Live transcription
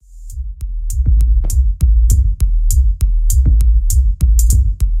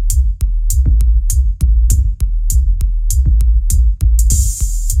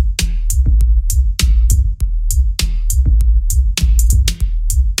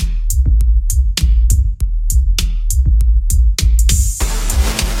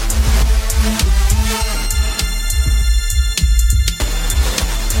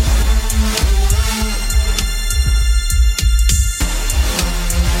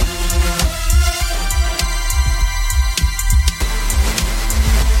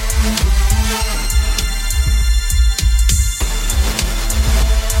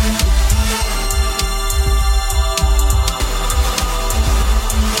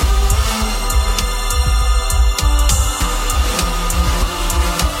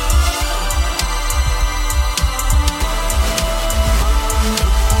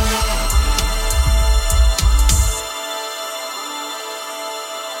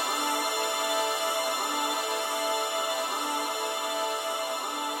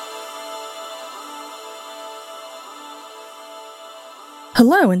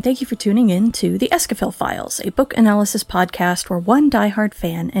Hello, and thank you for tuning in to the Escafil Files, a book analysis podcast where one diehard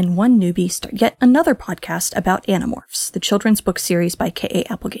fan and one newbie start yet another podcast about Animorphs, the children's book series by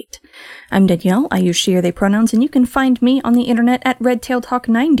K.A. Applegate. I'm Danielle, I use she, they pronouns, and you can find me on the internet at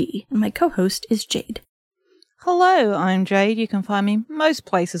RedtailTalk90, and my co-host is Jade. Hello, I'm Jade. You can find me most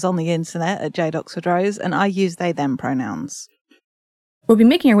places on the internet at Jade Oxford Rose, and I use they, them pronouns. We'll be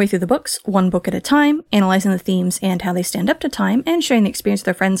making our way through the books, one book at a time, analyzing the themes and how they stand up to time, and sharing the experience with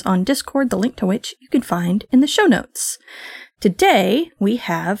our friends on Discord, the link to which you can find in the show notes. Today, we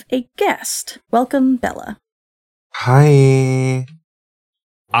have a guest. Welcome, Bella. Hi.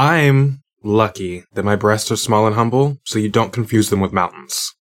 I'm lucky that my breasts are small and humble, so you don't confuse them with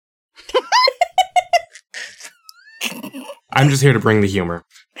mountains. I'm just here to bring the humor.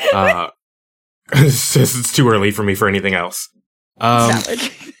 It's too early for me for anything else.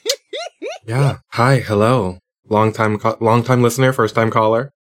 Yeah. Hi. Hello. Long time listener, first time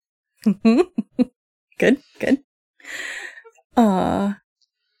caller. Good.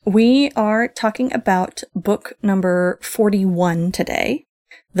 We are talking about book number 41 today,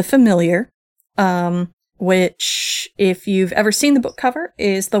 The Familiar, which, if you've ever seen the book cover,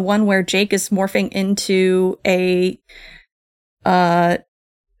 is the one where Jake is morphing into a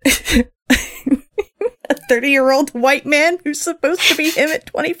 30-year-old white man who's supposed to be him at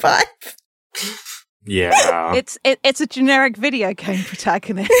 25. Yeah. It's a generic video game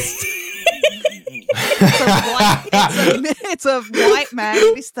protagonist. It's a white man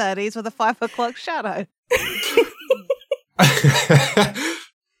in his 30s with a 5 o'clock shadow.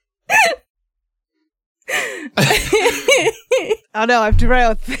 Oh no, I've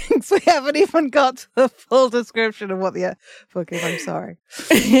derailed things. We haven't even got to the full description of what the book is. I'm sorry.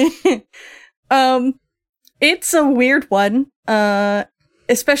 It's a weird one,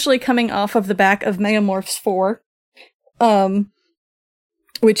 especially coming off of the back of Megamorphs 4,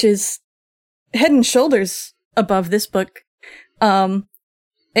 which is head and shoulders above this book.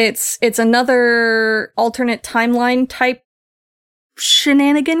 It's another alternate timeline type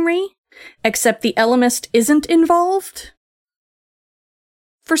shenaniganry, except the Ellimist isn't involved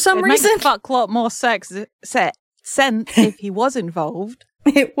for some reason. It'd make a fuck lot more sense if he was involved.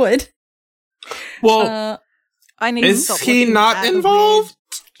 It would. Well, I need is to stop he not involved?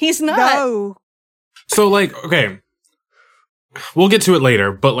 He's not. No. So, okay, we'll get to it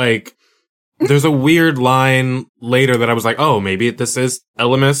later, but, there's a weird line later that I was like, oh, maybe this is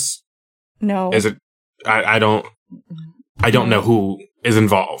Ellimist? No. Is it? I don't know who is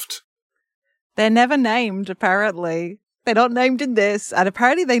involved. They're never named, apparently. They're not named in this, and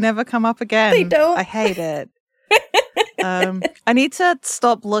apparently they never come up again. They don't. I hate it. I need to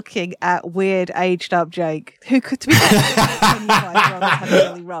stop looking at weird aged up Jake, who could, to be honest, had a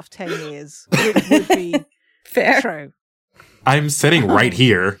really rough 10 years. Which would be fair. True. I'm sitting right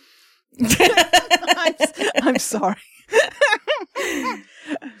here. I'm sorry.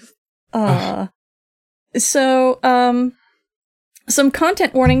 Some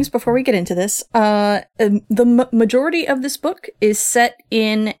content warnings before we get into this. The majority of this book is set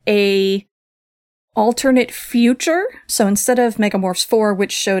in a alternate future. So instead of Megamorphs 4,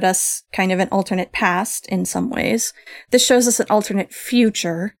 which showed us kind of an alternate past in some ways, this shows us an alternate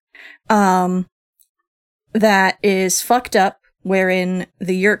future that is fucked up, wherein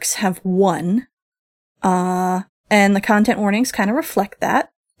the Yeerks have won. And the content warnings kind of reflect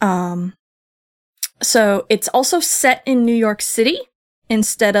that. So it's also set in New York City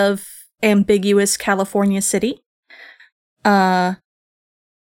instead of ambiguous California City.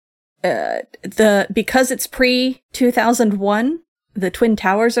 Because it's pre-2001, the Twin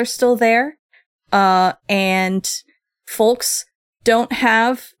Towers are still there, and folks don't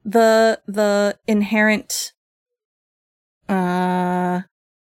have the inherent, what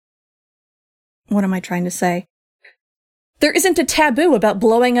am I trying to say? There isn't a taboo about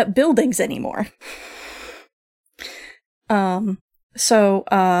blowing up buildings anymore.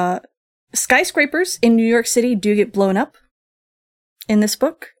 So skyscrapers in New York City do get blown up in this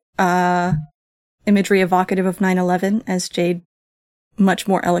book. Imagery evocative of 9/11, as Jade much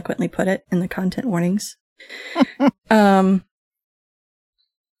more eloquently put it in the content warnings.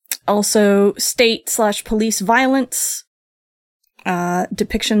 Also, state/police violence,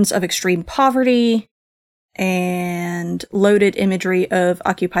 depictions of extreme poverty, and loaded imagery of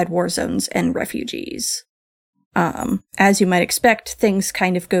occupied war zones and refugees. As you might expect, things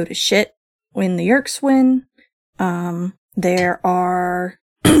kind of go to shit when the Yeerks win. There are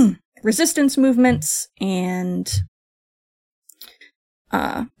resistance movements, and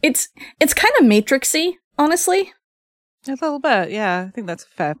it's kind of Matrixy, honestly. A little bit, yeah. I think that's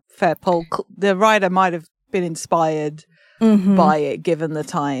a fair pull. The writer might have been inspired by it, given the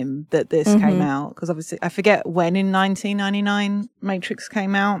time that this came out. Because obviously, I forget when in 1999 Matrix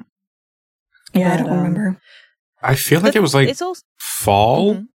came out. Yeah, I don't remember. I feel like it was like it's also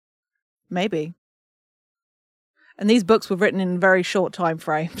fall. Maybe. And these books were written in very short time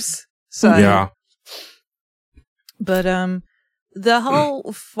frames. So yeah. But the whole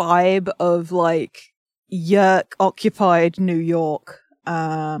vibe of like Yerk occupied New York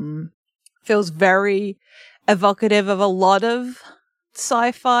feels very evocative of a lot of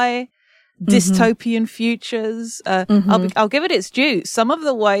sci-fi dystopian futures. I'll give it its due. Some of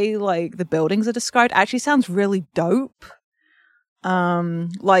the way like the buildings are described actually sounds really dope.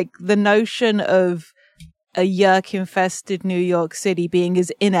 Like the notion of a yerk-infested New York City being as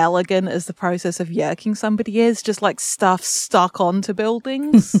inelegant as the process of yerking somebody is, just like stuff stuck onto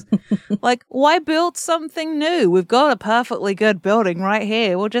buildings. Like, why build something new? We've got a perfectly good building right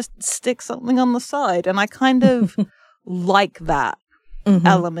here. We'll just stick something on the side. And I kind of like that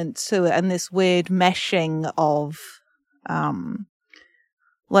element to it, and this weird meshing of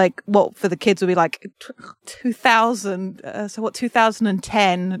like what for the kids would be like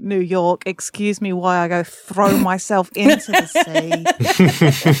 2010 New York. Excuse me while I go throw myself into the sea.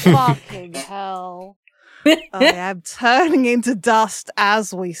 Fucking hell. I am turning into dust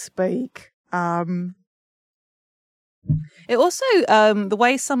as we speak. It also, the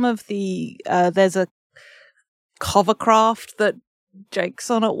way some of the, there's a hovercraft that Jake's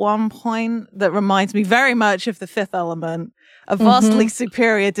on at one point that reminds me very much of The Fifth Element. A vastly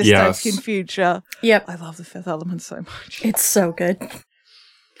superior dystopian future. Yep. I love The Fifth Element so much. It's so good.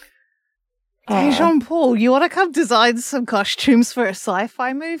 Hey, Jean-Paul, you want to come design some costumes for a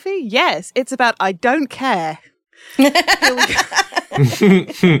sci-fi movie? Yes, it's about I don't care. Here we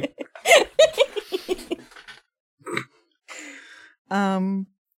go.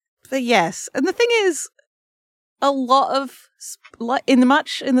 But yes, and the thing is, a lot of in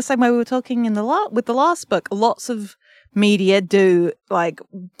the same way we were talking with the last book, lots of media do like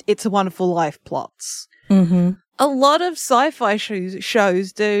It's a Wonderful Life plots. A lot of sci-fi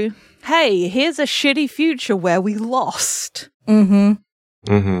shows do. Hey, here's a shitty future where we lost, or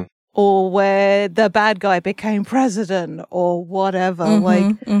where the bad guy became president, or whatever.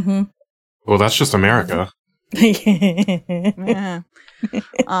 Well, that's just America. Yeah.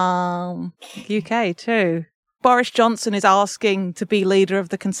 UK too. Boris Johnson is asking to be leader of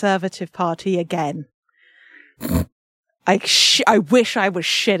the Conservative Party again. I wish I was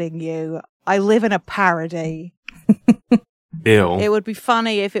shitting you. I live in a parody. Ew. It would be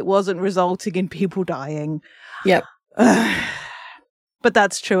funny if it wasn't resulting in people dying. Yep. But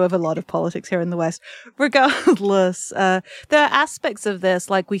that's true of a lot of politics here in the West. Regardless, there are aspects of this,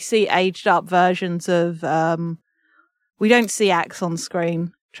 like we see aged up versions of, we don't see Axe on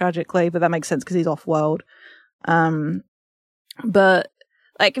screen, tragically, but that makes sense because he's off-world. But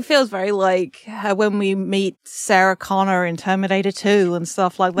like it feels very like when we meet Sarah Connor in Terminator 2 and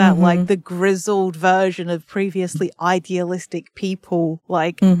stuff like that, like the grizzled version of previously idealistic people.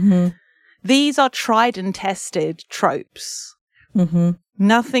 Like these are tried and tested tropes.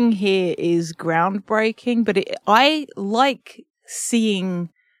 Nothing here is groundbreaking, but I like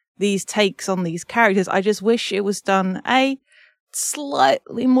seeing these takes on these characters. I just wish it was done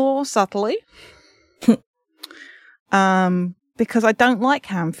slightly more subtly. Because I don't like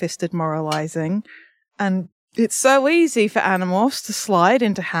ham-fisted moralizing, and it's so easy for Animorphs to slide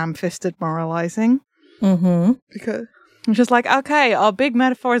into ham-fisted moralizing. Because I'm just like, okay, our big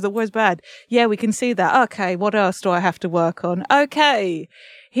metaphor is always bad. Yeah, we can see that. Okay, what else do I have to work on? Okay,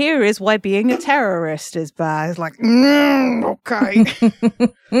 here is why being a terrorist is bad. It's like, okay.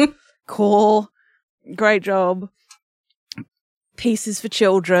 Cool. Great job. Pieces for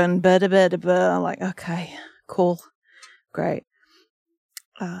children. Like, okay, cool. Great.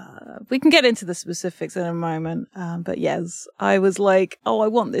 We can get into the specifics in a moment. But yes, I was like, oh, I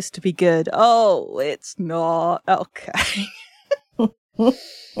want this to be good. Oh, it's not. Okay.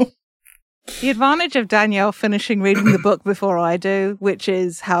 The advantage of Danielle finishing reading the book before I do, which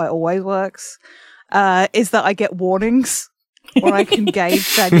is how it always works, is that I get warnings or I can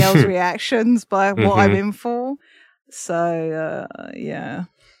gauge Danielle's reactions by what I'm in for. So, yeah.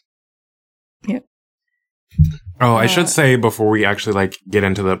 Yep. Oh, I should say before we actually like get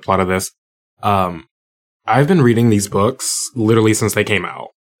into the plot of this, I've been reading these books literally since they came out.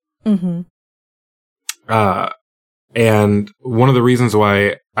 And one of the reasons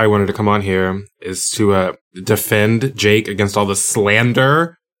why I wanted to come on here is to defend Jake against all the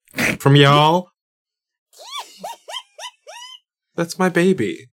slander from y'all. That's my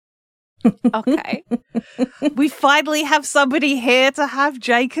baby. Okay. We finally have somebody here to have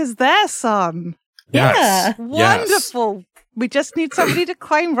Jake as their son. Yes. Yeah. Wonderful. We just need somebody to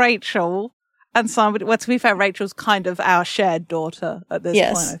claim Rachel, and somebody. Well, to be fair, Rachel's kind of our shared daughter at this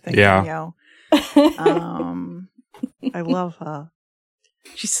point. I think. Yeah. Danielle. I love her.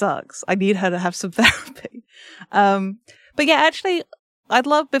 She sucks. I need her to have some therapy. But yeah, actually, I'd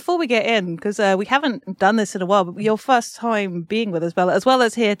love, before we get in, because we haven't done this in a while, but your first time being with us, Bella, as well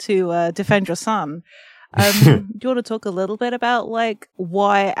as here to defend your son. Do you want to talk a little bit about like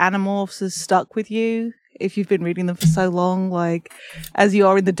why Animorphs has stuck with you if you've been reading them for so long, like as you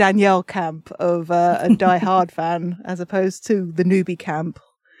are in the Danielle camp of a die-hard fan, as opposed to the newbie camp,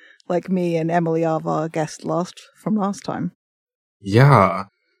 like me and Emily are our guest from last time. Yeah.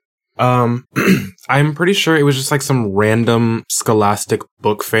 I'm pretty sure it was just like some random Scholastic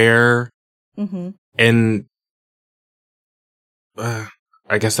book fair. Mm-hmm. And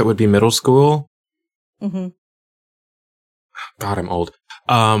I guess that would be middle school. Mm-hmm. God, I'm old.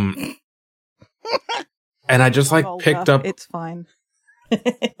 And I just like picked up. It's fine.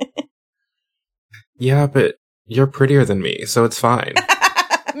 Yeah, but you're prettier than me, so it's fine.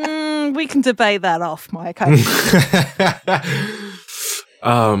 We can debate that off, Mike.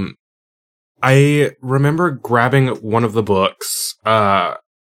 I remember grabbing one of the books. I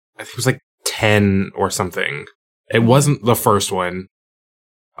think it was like 10 or something. It wasn't the first one.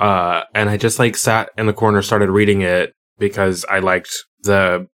 And I just like sat in the corner, started reading it because I liked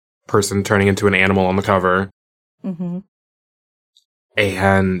the person turning into an animal on the cover. Mm-hmm.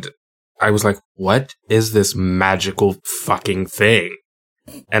 And I was like, what is this magical fucking thing?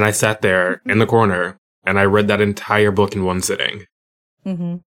 And I sat there in the corner and I read that entire book in one sitting.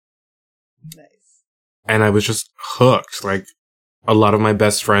 Mm-hmm. Nice. And I was just hooked. Like, a lot of my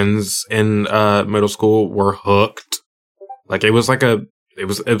best friends in middle school were hooked. Like, it was like it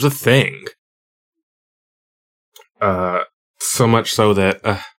was a thing. So much so that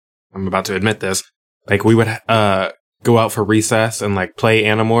I'm about to admit this. Like, we would go out for recess and like play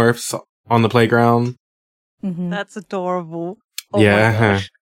Animorphs on the playground. Mm-hmm. That's adorable. Oh Yeah. my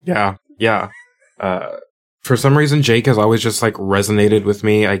gosh. Yeah. For some reason, Jake has always just like resonated with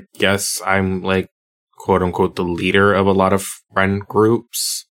me. I guess I'm like, quote unquote, the leader of a lot of friend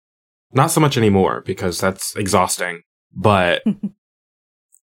groups. Not so much anymore because that's exhausting. But,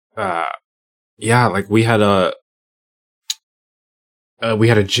 yeah, like we had a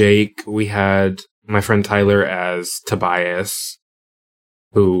Jake. We had my friend Tyler as Tobias,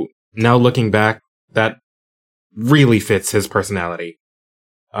 who now looking back, that really fits his personality.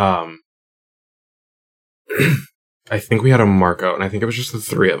 I think we had a Marco, and I think it was just the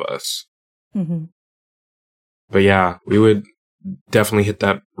three of us. Mm-hmm. But yeah, we would definitely hit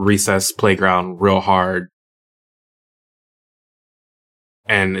that recess playground real hard.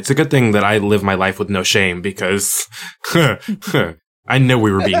 And it's a good thing that I live my life with no shame because I know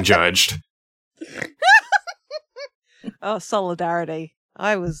we were being judged. Oh, solidarity.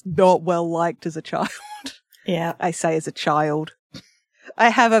 I was not well liked as a child. Yeah. I say as a child. I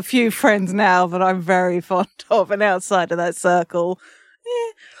have a few friends now that I'm very fond of, and outside of that circle,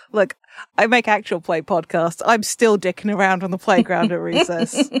 look, I make actual play podcasts. I'm still dicking around on the playground at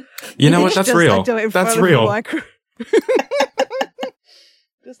recess. You know what? That's Just, real. I do it in That's front real. Of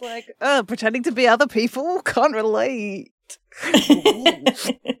Just like, pretending to be other people, can't relate.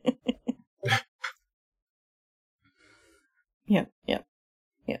 Yep.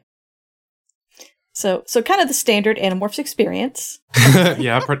 So kind of the standard Animorphs experience.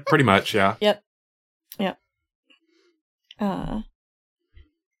 Yeah, pretty much, yeah. Yep.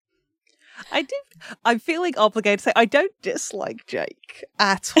 I'm feeling obligated to say I don't dislike Jake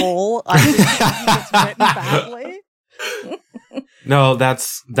at all. I think it's written badly. No,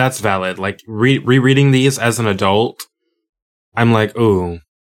 that's valid. Like, rereading these as an adult, I'm like, ooh.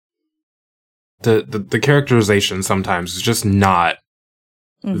 The characterization sometimes is just not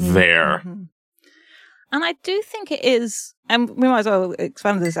there. Mm-hmm. And I do think it is, and we might as well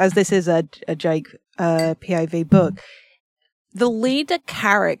expand on this, as this is a Jake POV book. The leader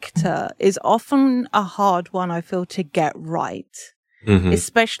character is often a hard one, I feel, to get right. Mm-hmm.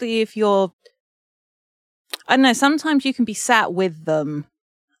 Especially if you're, I don't know, sometimes you can be sat with them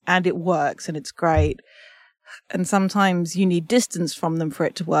and it works and it's great. And sometimes you need distance from them for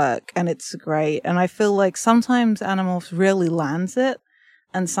it to work and it's great. And I feel like sometimes Animorphs really lands it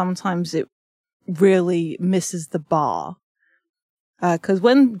and sometimes it really misses the bar. Because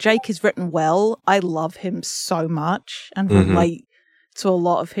when Jake is written well, I love him so much and relate to a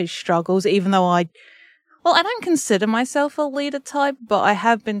lot of his struggles, even though I don't consider myself a leader type, but I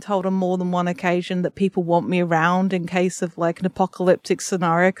have been told on more than one occasion that people want me around in case of like an apocalyptic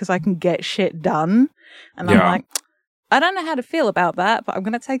scenario because I can get shit done. And I'm like, I don't know how to feel about that, but I'm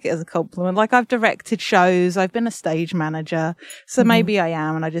going to take it as a compliment. Like, I've directed shows, I've been a stage manager, so maybe I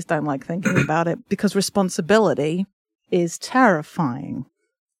am, and I just don't like thinking about it because responsibility is terrifying,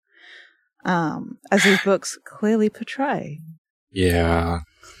 as these books clearly portray. Yeah.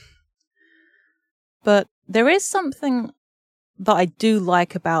 But there is something that I do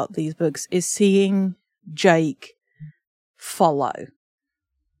like about these books is seeing Jake follow.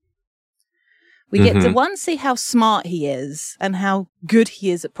 We get to see how smart he is and how good he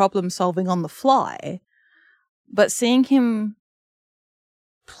is at problem solving on the fly, but seeing him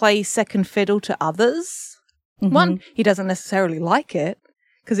play second fiddle to others, one, he doesn't necessarily like it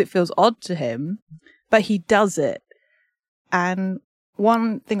because it feels odd to him, but he does it. And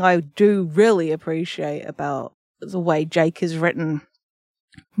one thing I do really appreciate about the way Jake is written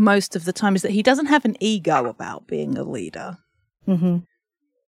most of the time is that he doesn't have an ego about being a leader.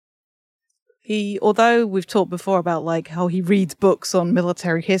 Although we've talked before about like how he reads books on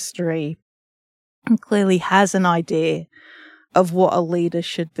military history and clearly has an idea of what a leader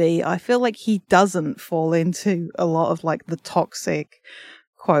should be, I feel like he doesn't fall into a lot of like the toxic,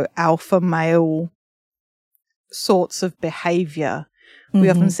 quote, alpha male sorts of behavior. We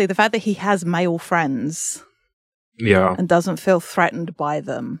often see the fact that he has male friends. Yeah. And doesn't feel threatened by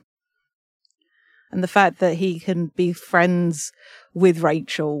them. And the fact that he can be friends with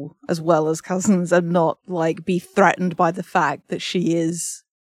Rachel as well as cousins and not like be threatened by the fact that she is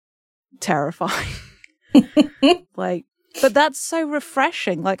terrifying. Like, but that's so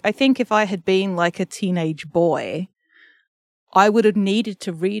refreshing. Like, I think if I had been like a teenage boy, I would have needed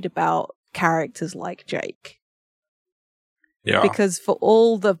to read about characters like Jake. Yeah. Because for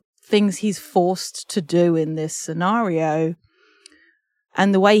all the things he's forced to do in this scenario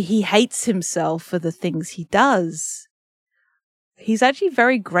and the way he hates himself for the things he does, he's actually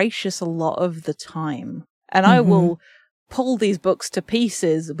very gracious a lot of the time. And I will pull these books to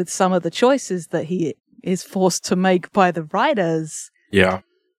pieces with some of the choices that he is forced to make by the writers. Yeah.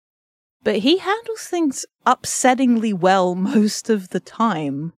 But he handles things upsettingly well most of the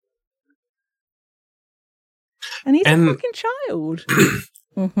time. And he's a fucking child.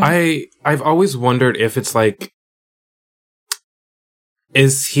 I've always wondered if it's like,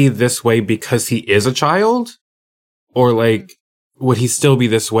 is he this way because he is a child? Or like, would he still be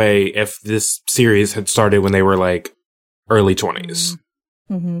this way if this series had started when they were like early 20s?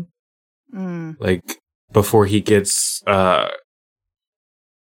 Like before he gets, what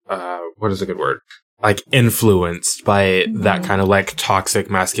is a good word? Like influenced by that kind of like toxic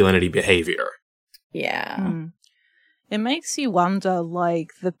masculinity behavior. Yeah. It makes you wonder, like,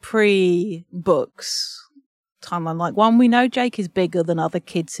 the pre-books timeline. Like, one, we know Jake is bigger than other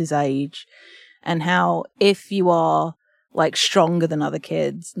kids his age, and how if you are, like, stronger than other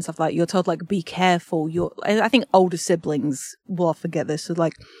kids and stuff like that, you're told, like, be careful. I think older siblings will often get this. So,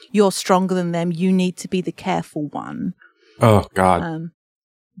 like, you're stronger than them. You need to be the careful one. Oh, God.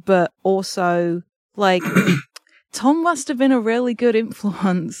 But also, like, Tom must have been a really good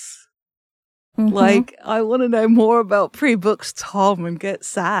influence. Like, I want to know more about pre-books Tom and get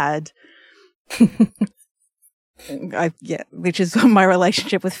sad. Which is my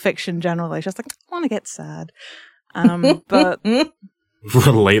relationship with fiction generally. It's just like, I want to get sad. But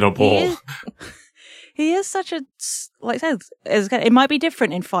relatable. He is such a, like I said, it might be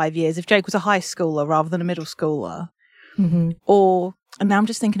different in 5 years if Jake was a high schooler rather than a middle schooler. Or, and now I'm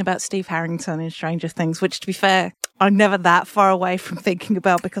just thinking about Steve Harrington in Stranger Things, which, to be fair, I'm never that far away from thinking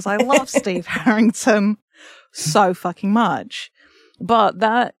about because I love Steve Harrington so fucking much.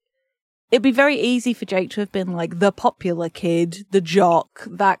 But it'd be very easy for Jake to have been like the popular kid, the jock,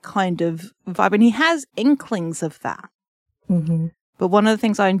 that kind of vibe. And he has inklings of that. But one of the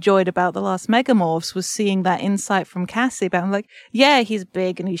things I enjoyed about the last Megamorphs was seeing that insight from Cassie about him. Like, yeah, he's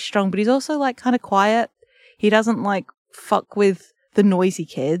big and he's strong, but he's also like kind of quiet. He doesn't like fuck with the noisy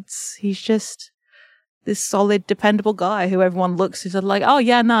kids. He's just this solid, dependable guy who everyone looks at like, oh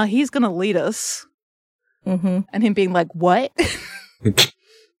yeah, nah, he's going to lead us. And him being like, what?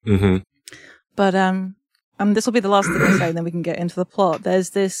 But this will be the last thing I say, and then we can get into the plot. There's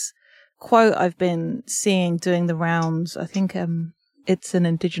this quote I've been seeing doing the rounds. I think it's an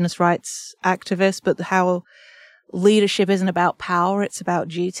Indigenous rights activist, but how leadership isn't about power, it's about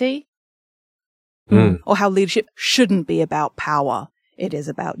duty. Or how leadership shouldn't be about power, it is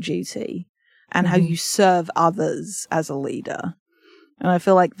about duty. And how you serve others as a leader. And I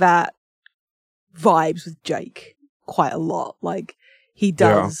feel like that vibes with Jake quite a lot. Like, he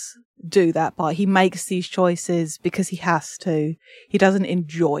does do that part. He makes these choices because he has to. He doesn't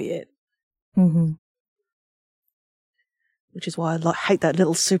enjoy it. which is why I hate that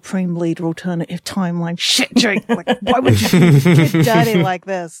little Supreme Leader alternative timeline shit, Jake. Like, why would you get dirty like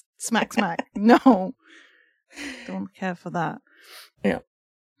this? Smack, smack. No. Don't care for that. Yeah.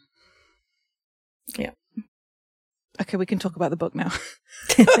 Yeah. Okay, we can talk about the book now.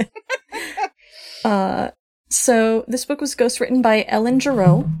 So this book was ghostwritten by Ellen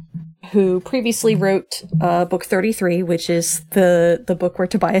Giroux, who previously wrote book 33, which is the book where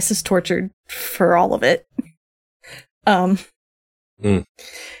Tobias is tortured for all of it.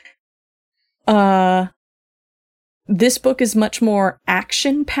 This book is much more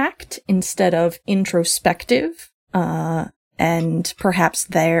action-packed instead of introspective, and perhaps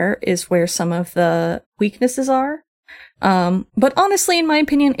there is where some of the weaknesses are. But honestly, in my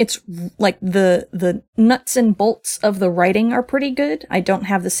opinion, it's like the nuts and bolts of the writing are pretty good. I don't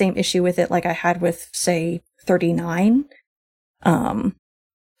have the same issue with it like I had with, say, 39.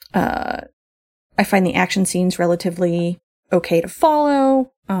 I find the action scenes relatively okay to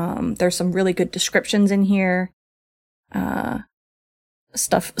follow. There's some really good descriptions in here.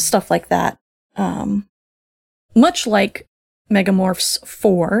 Stuff like that. Much like Megamorphs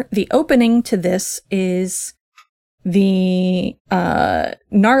 4, the opening to this is the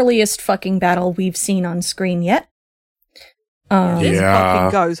gnarliest fucking battle we've seen on screen yet. This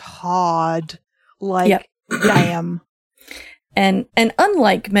fucking goes hard. Like, yep. Damn. And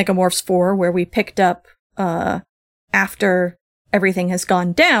unlike Megamorphs 4, where we picked up after everything has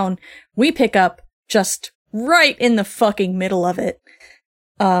gone down, we pick up just right in the fucking middle of it.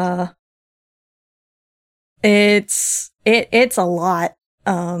 It's a lot.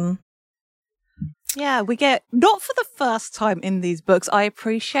 Yeah, we get, not for the first time in these books, I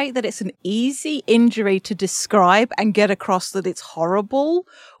appreciate that it's an easy injury to describe and get across that it's horrible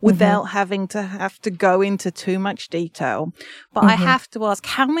without having to go into too much detail. But I have to ask,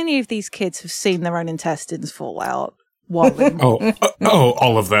 how many of these kids have seen their own intestines fall out? All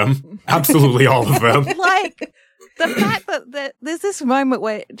of them. Absolutely all of them. Like, the fact that there's this moment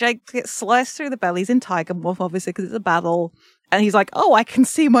where Jake gets sliced through the belly. He's in Tiger Morph, obviously, because it's a battle. And he's like, oh, I can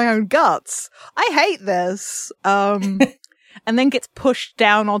see my own guts. I hate this. And then gets pushed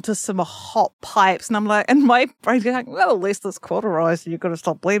down onto some hot pipes. And I'm like, and my brain's like, well, at least it's cauterized and you've got to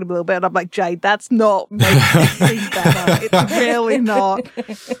stop bleeding a little bit. And I'm like, Jade, that's not making it seem better. It's really not.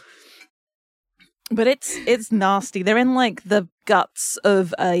 But it's nasty. They're in like the guts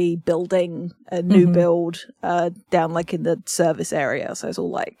of a building, a new build, down like in the service area. So it's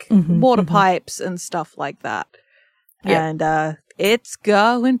all like water pipes and stuff like that. Yep. And it's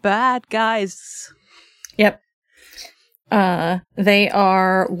going bad, guys. Yep. They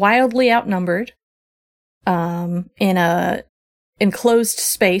are wildly outnumbered in a enclosed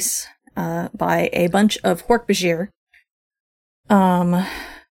space by a bunch of Hork-Bajir.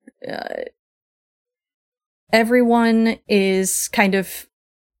 Everyone is kind of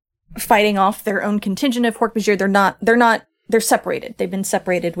fighting off their own contingent of Hork-Bajir. They're separated. They've been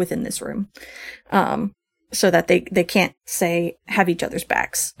separated within this room. So that they can't, say, have each other's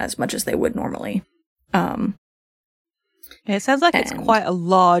backs as much as they would normally. It sounds like it's quite a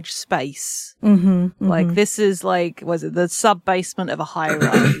large space. Like, this is like, was it the sub-basement of a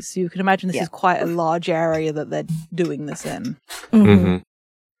high-rise? So you can imagine this is quite a large area that they're doing this in.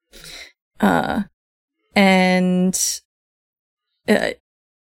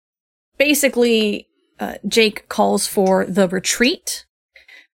 Basically, Jake calls for the retreat.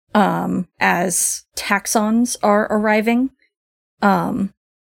 As taxons are arriving.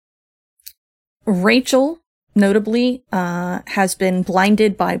 Rachel, notably, has been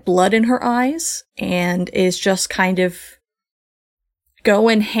blinded by blood in her eyes and is just kind of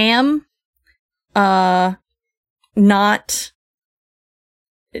going ham.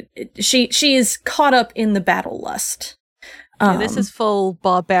 She is caught up in the battle lust. This is full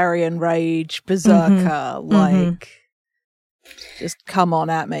barbarian rage, berserker, just come on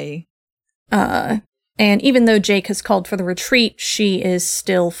at me. And even though Jake has called for the retreat, she is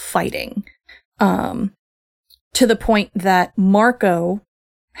still fighting. To the point that Marco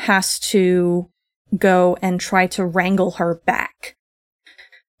has to go and try to wrangle her back.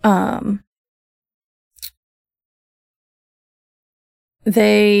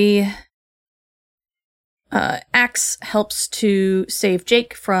 Axe helps to save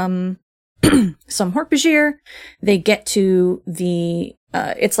Jake from some Hork-Bajir. They get to the,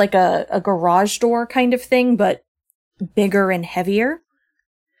 it's like a garage door kind of thing, but bigger and heavier.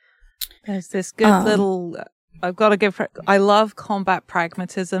 There's this good little I've got to give. I love combat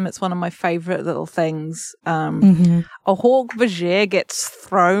pragmatism. It's one of my favorite little things. A Hork-Bajir gets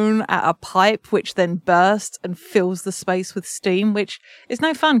thrown at a pipe, which then bursts and fills the space with steam, which is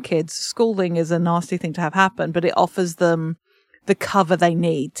no fun, kids. Scalding is a nasty thing to have happen, but it offers them the cover they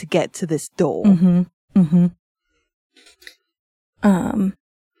need to get to this door.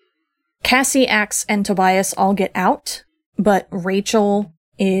 Cassie, Axe, and Tobias all get out, but Rachel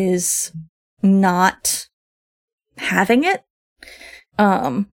is not having it.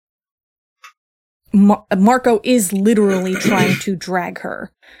 Marco is literally trying to drag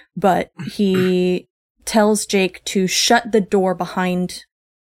her, but he tells Jake to shut the door behind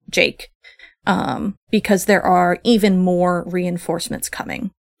Jake, because there are even more reinforcements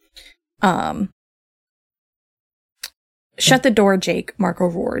coming. Shut the door, Jake, Marco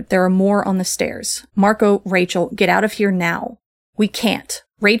roared. There are more on the stairs. Marco, Rachel, get out of here now. We can't.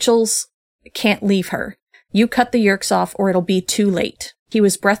 Rachel's can't leave her. You cut the Yeerks off or it'll be too late. He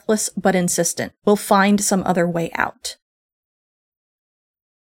was breathless but insistent. We'll find some other way out.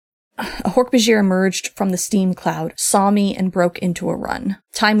 A Hork-Bajir emerged from the steam cloud, saw me, and broke into a run.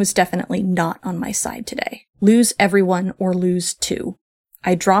 Time was definitely not on my side today. Lose everyone or lose two.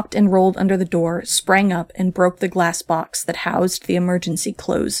 I dropped and rolled under the door, sprang up, and broke the glass box that housed the emergency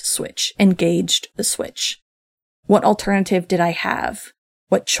close switch, engaged the switch. What alternative did I have?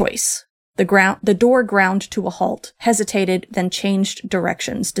 What choice? The door ground to a halt, hesitated, then changed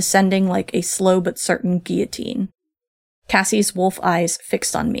directions, descending like a slow but certain guillotine. Cassie's wolf eyes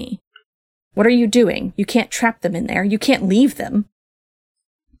fixed on me. What are you doing? You can't trap them in there. You can't leave them.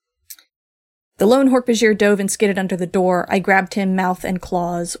 The lone Hork-Bajir dove and skidded under the door. I grabbed him, mouth and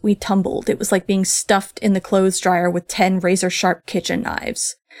claws. We tumbled. It was like being stuffed in the clothes dryer with 10 razor-sharp kitchen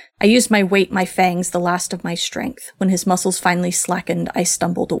knives. I used my weight, my fangs, the last of my strength. When his muscles finally slackened, I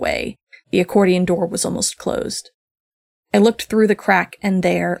stumbled away. The accordion door was almost closed. I looked through the crack, and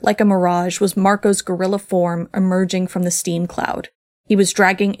there, like a mirage, was Marco's gorilla form emerging from the steam cloud. He was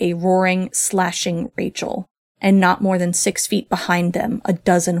dragging a roaring, slashing Rachel, and not more than 6 feet behind them, a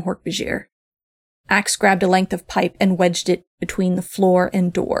dozen Hork-Bajir. Axe grabbed a length of pipe and wedged it between the floor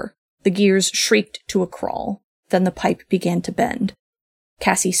and door. The gears shrieked to a crawl. Then the pipe began to bend.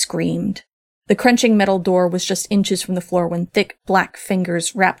 Cassie screamed. The crunching metal door was just inches from the floor when thick, black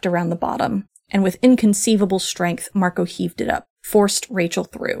fingers wrapped around the bottom, and with inconceivable strength, Marco heaved it up, forced Rachel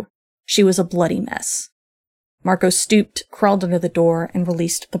through. She was a bloody mess. Marco stooped, crawled under the door, and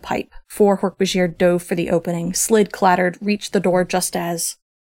released the pipe. 4 Hork-Bajir dove for the opening, slid, clattered, reached the door just as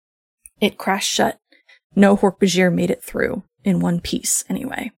it crashed shut. No Hork-Bajir made it through, in one piece,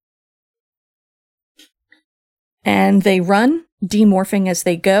 anyway. And they run, demorphing as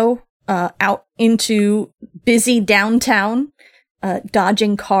they go, out into busy downtown,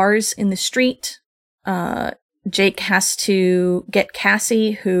 dodging cars in the street. Jake has to get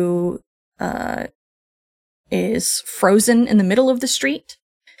Cassie, who is frozen in the middle of the street.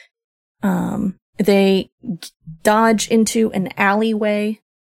 They dodge into an alleyway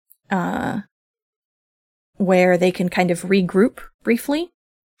where they can kind of regroup briefly.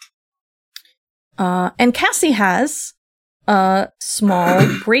 And Cassie has a small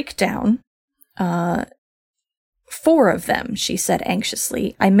breakdown. 4 of them, she said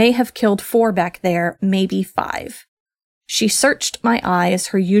anxiously. I may have killed 4 back there, maybe 5. She searched my eyes,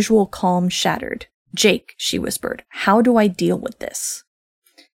 her usual calm shattered. Jake, she whispered, how do I deal with this?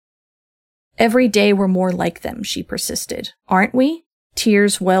 Every day we're more like them, she persisted. Aren't we?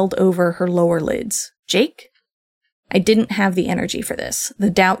 Tears welled over her lower lids. Jake? I didn't have the energy for this. The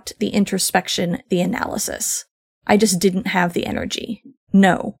doubt, the introspection, the analysis. I just didn't have the energy.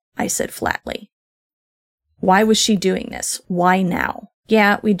 No, I said flatly. Why was she doing this? Why now?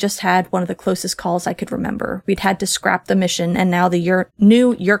 Yeah, we'd just had one of the closest calls I could remember. We'd had to scrap the mission, and now the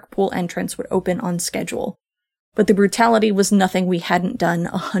new Yeerk pool entrance would open on schedule. But the brutality was nothing we hadn't done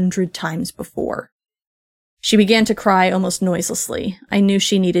 100 times before. She began to cry almost noiselessly. I knew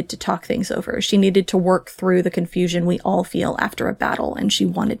she needed to talk things over. She needed to work through the confusion we all feel after a battle, and she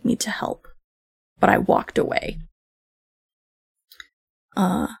wanted me to help. But I walked away.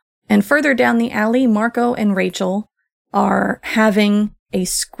 And further down the alley, Marco and Rachel are having a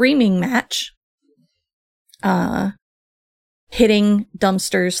screaming match, hitting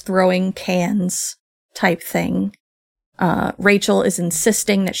dumpsters, throwing cans type thing. Rachel is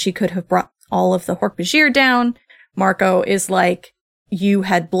insisting that she could have brought all of the Hork-Bajir down. Marco is like, you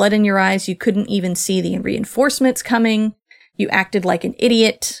had blood in your eyes, you couldn't even see the reinforcements coming, you acted like an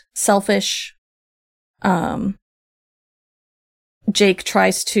idiot, selfish. Jake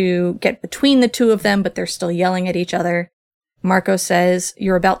tries to get between the two of them, but they're still yelling at each other. Marco says,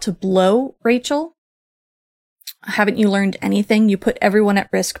 you're about to blow, Rachel? Haven't you learned anything? You put everyone at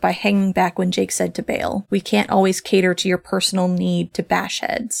risk by hanging back when Jake said to bail. We can't always cater to your personal need to bash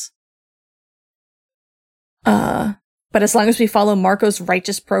heads. But as long as we follow Marco's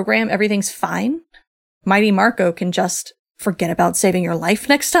righteous program, everything's fine. Mighty Marco can just forget about saving your life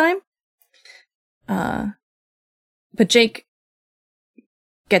next time. But Jake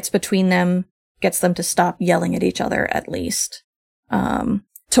gets between them, gets them to stop yelling at each other at least.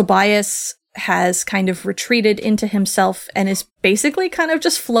 Tobias has kind of retreated into himself and is basically kind of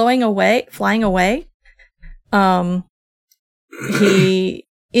just flying away. He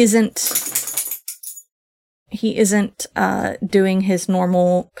isn't doing his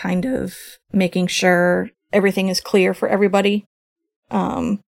normal kind of making sure everything is clear for everybody.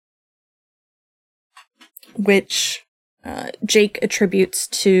 Which Jake attributes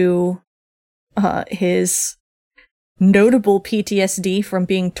to his notable PTSD from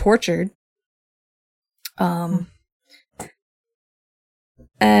being tortured.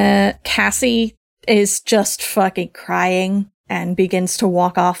 Cassie is just fucking crying and begins to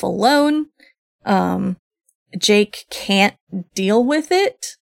walk off alone. Jake can't deal with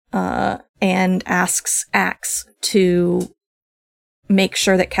it, and asks Axe to make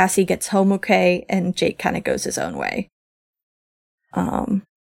sure that Cassie gets home okay, and Jake kind of goes his own way.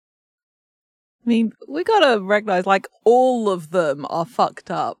 I mean, we gotta recognize, like, all of them are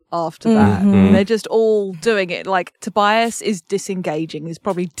fucked up after that. Mhm. They're just all doing it. Like, Tobias is disengaging, is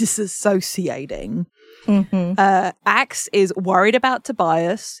probably disassociating. Mm-hmm. Axe is worried about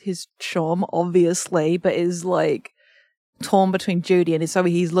Tobias, his chum, obviously, but is, like, torn between Judy, and so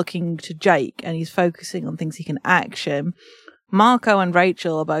he's looking to Jake, and he's focusing on things he can action. Marco and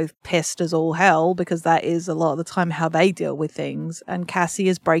Rachel are both pissed as all hell, because that is a lot of the time how they deal with things, and Cassie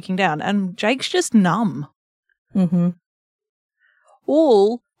is breaking down, and Jake's just numb. Mm-hmm.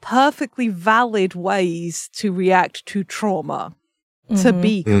 All perfectly valid ways to react to trauma, to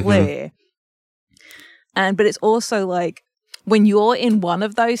be clear. But it's also like, when you're in one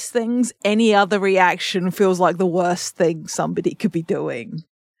of those things, any other reaction feels like the worst thing somebody could be doing.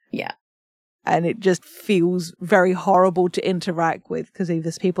 Yeah. And it just feels very horrible to interact with, because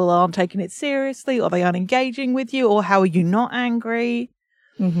either people aren't taking it seriously, or they aren't engaging with you, or how are you not angry?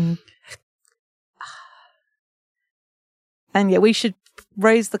 Mm-hmm. And yeah, we should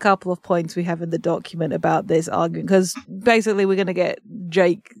raise the couple of points we have in the document about this argument, because basically we're going to get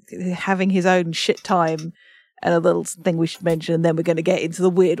Jake having his own shit time, and a little thing we should mention, and then we're going to get into the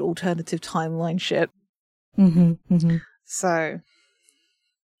weird alternative timeline shit. Mm-hmm. Mm-hmm. So...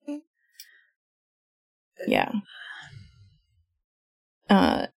 yeah.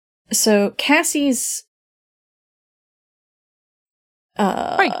 So Cassie's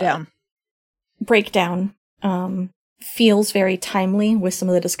breakdown feels very timely with some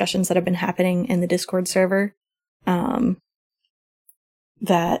of the discussions that have been happening in the Discord server. That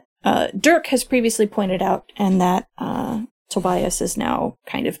Dirk has previously pointed out, and that Tobias is now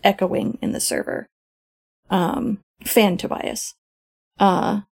kind of echoing in the server. Fan Tobias.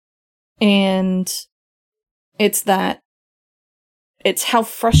 And it's how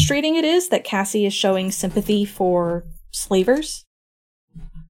frustrating it is that Cassie is showing sympathy for slavers.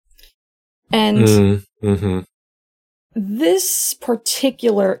 And this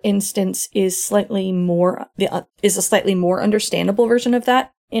particular instance is a slightly more understandable version of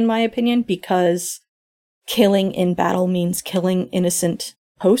that, in my opinion, because killing in battle means killing innocent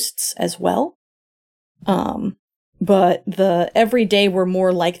hosts as well. But the everyday we're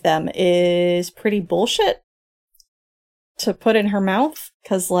more like them is pretty bullshit to put in her mouth,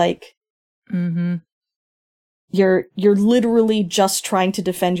 because, like, you're literally just trying to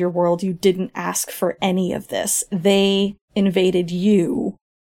defend your world. You didn't ask for any of this. They invaded you.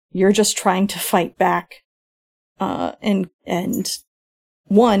 You're just trying to fight back, and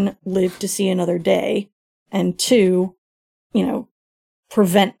one, live to see another day, and two,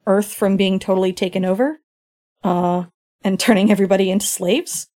 prevent Earth from being totally taken over. And turning everybody into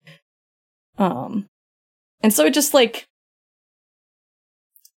slaves. And so it just, like,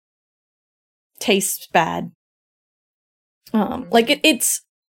 tastes bad. Like, it's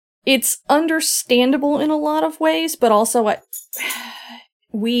understandable in a lot of ways, but also it's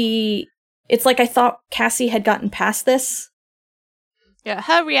like I thought Cassie had gotten past this. Yeah,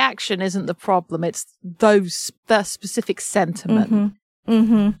 her reaction isn't the problem, it's that specific sentiment.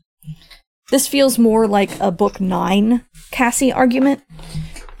 This feels more like a book 9 Cassie argument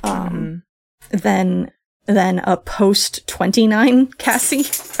than a post 29 Cassie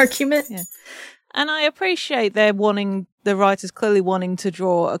argument. Yeah. And I appreciate the writers clearly wanting to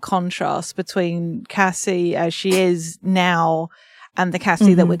draw a contrast between Cassie as she is now and the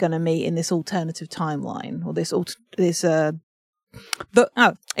Cassie that we're going to meet in this alternative timeline, or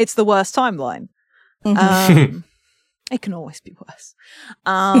it's the worst timeline. It can always be worse.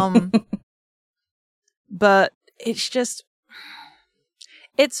 But it's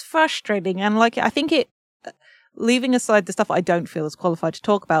frustrating. And like, I think leaving aside the stuff I don't feel is qualified to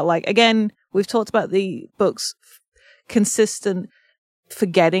talk about, like, again, we've talked about the book's consistent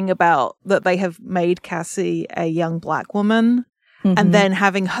forgetting about that they have made Cassie a young black woman, and then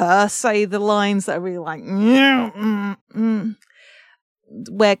having her say the lines that are really like,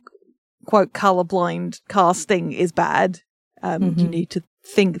 where, quote, colorblind casting is bad. You need to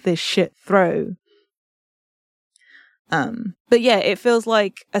think this shit through. But yeah, it feels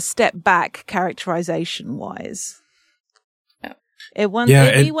like a step back characterization wise. Yeah.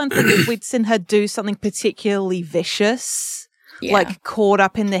 It'd be one thing if we'd seen her do something particularly vicious, like caught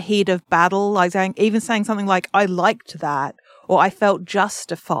up in the heat of battle, like even saying something like, I liked that, or I felt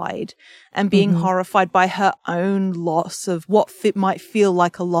justified, and being horrified by her own loss of what might feel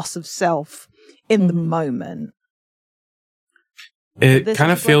like a loss of self in the moment. It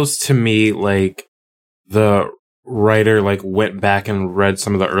kind of feels to me like the writer like went back and read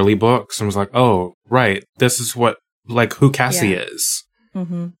some of the early books and was like, oh, right, this is what, like, who Cassie is.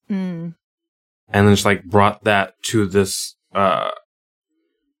 And then just like brought that to this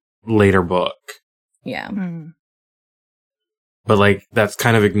later book. But like, that's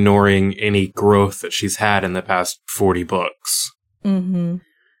kind of ignoring any growth that she's had in the past 40 books.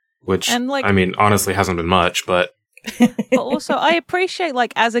 Which, and like, I mean, honestly hasn't been much, but also, I appreciate,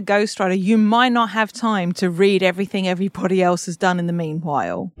 like, as a ghostwriter, you might not have time to read everything everybody else has done in the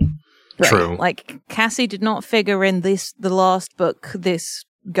meanwhile. True. Like, Cassie did not figure in the last book this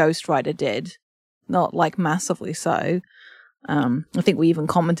ghostwriter did. Not, like, massively so. I think we even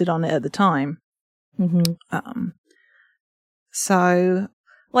commented on it at the time. So,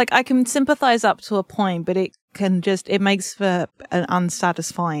 like, I can sympathize up to a point, but it makes for an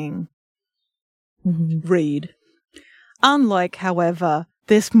unsatisfying read. Unlike, however,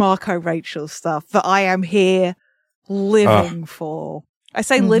 this Marco Rachel stuff that I am here living for. I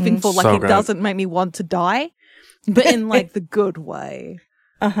say living for like so it doesn't make me want to die, but in like the good way.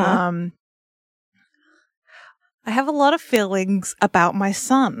 I have a lot of feelings about my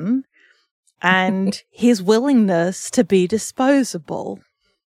son and his willingness to be disposable.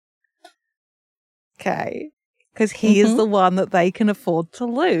 Okay. Because he is the one that they can afford to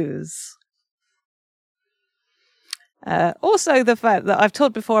lose. Also, the fact that I've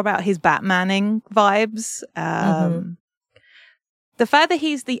talked before about his Batmaning vibes. The fact that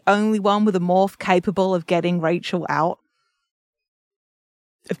he's the only one with a morph capable of getting Rachel out.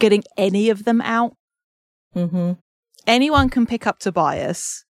 Of getting any of them out. Anyone can pick up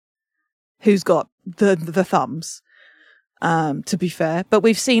Tobias, who's got the thumbs, to be fair. But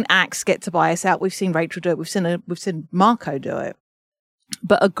we've seen Axe get Tobias out. We've seen Rachel do it. We've seen Marco do it.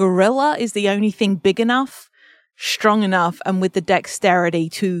 But a gorilla is the only thing big enough, strong enough, and with the dexterity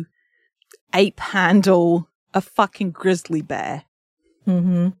to ape handle a fucking grizzly bear.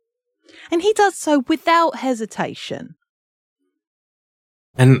 And he does so without hesitation.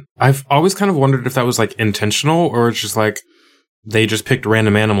 And I've always kind of wondered if that was like intentional, or it's just like they just picked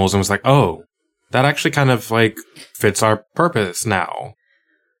random animals and was like, oh, that actually kind of like fits our purpose now.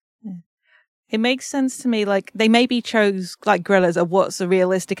 It makes sense to me. Like, they maybe chose like gorillas or what's a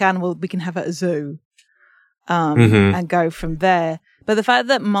realistic animal we can have at a zoo. And go from there. But the fact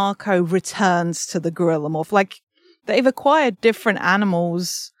that Marco returns to the gorilla morph, like, they've acquired different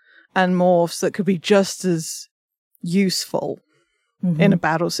animals and morphs that could be just as useful in a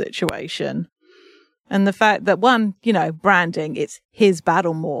battle situation. And the fact that, one, you know, branding, it's his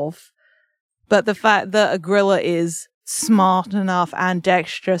battle morph. But the fact that a gorilla is smart enough and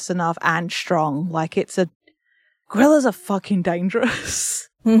dexterous enough and strong, like, gorillas are fucking dangerous.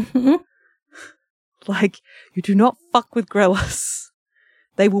 Like, you do not fuck with gorillas.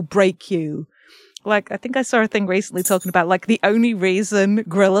 They will break you. Like, I think I saw a thing recently talking about, like, the only reason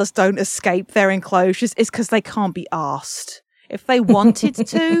gorillas don't escape their enclosures is because they can't be asked. If they wanted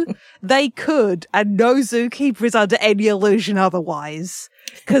to, they could, and no zookeeper is under any illusion otherwise.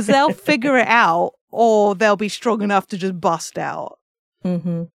 Because they'll figure it out, or they'll be strong enough to just bust out.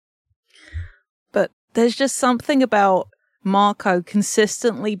 But there's just something about Marco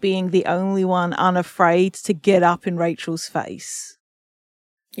consistently being the only one unafraid to get up in Rachel's face.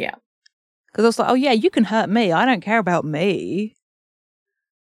 Yeah. Because I was like, oh yeah, you can hurt me. I don't care about me.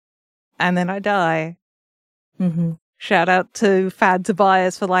 And then I die. Shout out to Fad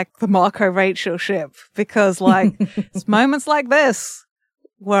Tobias for like the Marco Rachel ship. Because like, it's moments like this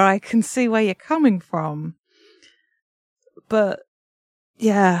where I can see where you're coming from. But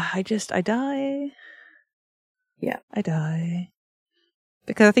Yeah, I die. Yeah. I die.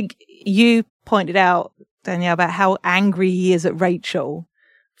 Because I think you pointed out, Danielle, about how angry he is at Rachel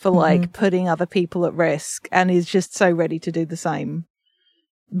for, like, putting other people at risk, and he's just so ready to do the same.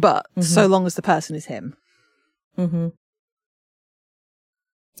 But so long as the person is him. Mm-hmm.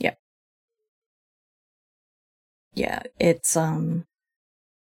 Yeah. Yeah, it's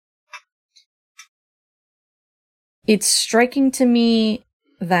striking to me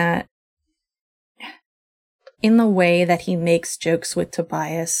that in the way that he makes jokes with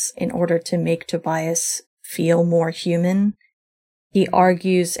Tobias in order to make Tobias feel more human, he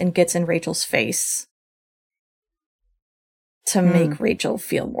argues and gets in Rachel's face to make Rachel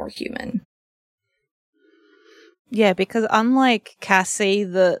feel more human. Yeah, because unlike Cassie,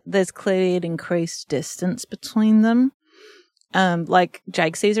 there's clearly an increased distance between them. Like,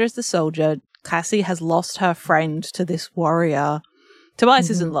 Jake sees her as the soldier. Cassie has lost her friend to this warrior. Tobias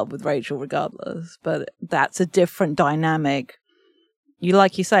is in love with Rachel regardless, but that's a different dynamic.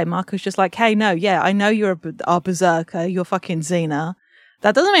 Like you say, Marco's just like, hey, no, yeah, I know you're a berserker, you're fucking Xena.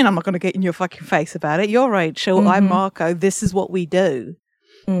 That doesn't mean I'm not going to get in your fucking face about it. You're Rachel, I'm Marco, this is what we do.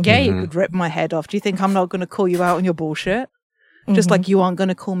 Yeah, you could rip my head off. Do you think I'm not going to call you out on your bullshit? Just like you aren't going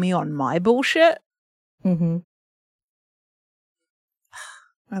to call me on my bullshit? I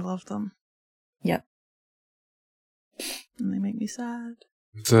love them. Yep. And they make me sad.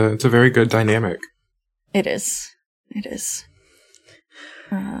 It's a very good dynamic. It is. It is.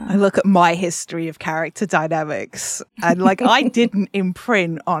 I look at my history of character dynamics, and like I didn't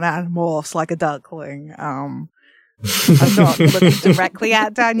imprint on Animorphs like a duckling. I'm not looking directly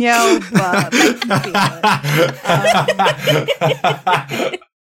at Danielle, but makes me feel it.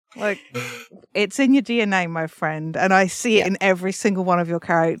 Like, it's in your DNA, my friend, and I see it in every single one of your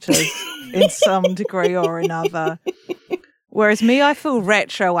characters in some degree or another. Whereas me, I feel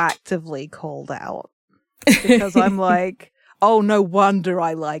retroactively called out because I'm like, oh, no wonder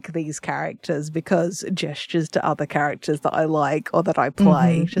I like these characters, because gestures to other characters that I like or that I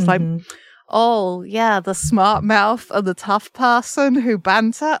play. Just like, oh, yeah, the smart mouth and the tough person who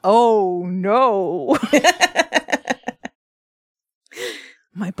banter. Oh, no.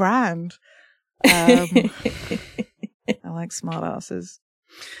 My brand. I like smart asses.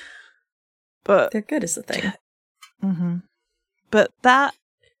 But they're good as a thing. But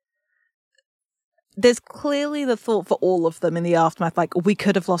there's clearly the thought for all of them in the aftermath, like, we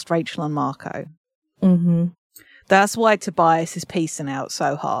could have lost Rachel and Marco. That's why Tobias is piecing out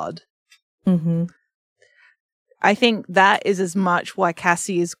so hard. I think that is as much why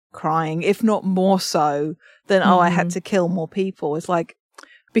Cassie is crying, if not more so than, I had to kill more people. It's like,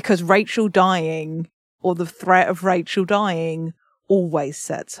 because Rachel dying, or the threat of Rachel dying, always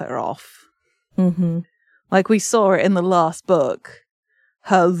sets her off. Like, we saw it in the last book,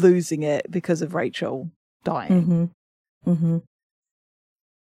 her losing it because of Rachel dying.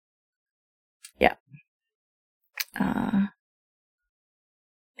 Yeah.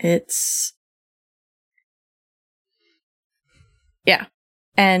 It's... Yeah.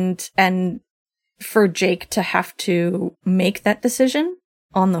 And for Jake to have to make that decision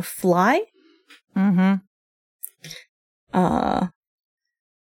on the fly.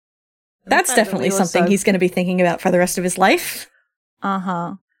 That's definitely something he's going to be thinking about for the rest of his life.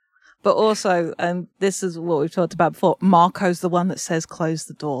 But also, this is what we've talked about before, Marco's the one that says close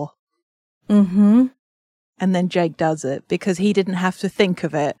the door. And then Jake does it because he didn't have to think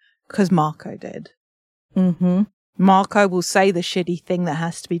of it, because Marco did. Marco will say the shitty thing that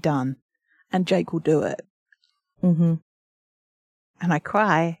has to be done, and Jake will do it. And I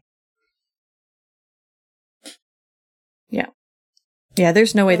cry. Yeah,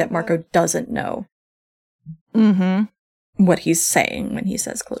 there's no way that Marco doesn't know what he's saying when he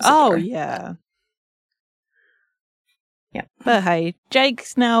says close the door. Oh, yeah. But hey,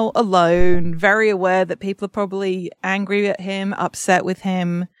 Jake's now alone, very aware that people are probably angry at him, upset with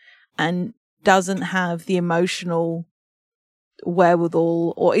him, and doesn't have the emotional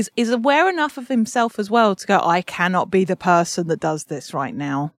wherewithal, or is aware enough of himself as well to go, I cannot be the person that does this right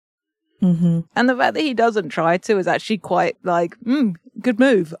now. And the fact that he doesn't try to is actually quite like, good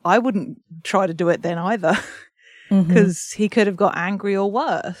move. I wouldn't try to do it then either, because he could have got angry or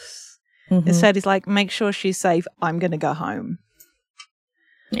worse. Instead, he's like, make sure she's safe. I'm going to go home.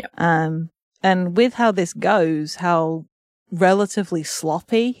 And with how this goes, how relatively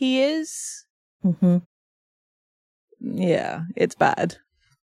sloppy he is. Yeah, it's bad.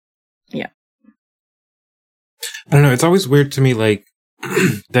 Yeah. I don't know. It's always weird to me, like,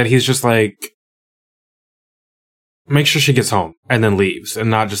 that he's just like, make sure she gets home and then leaves, and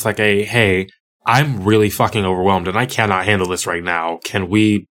not just like hey, I'm really fucking overwhelmed and I cannot handle this right now. Can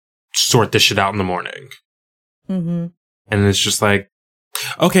we sort this shit out in the morning? Mm-hmm. And it's just like,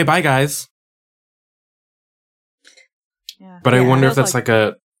 okay, bye guys. Yeah. But I wonder if feels that's like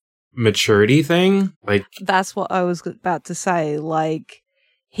a maturity thing. Like, that's what I was about to say. Like,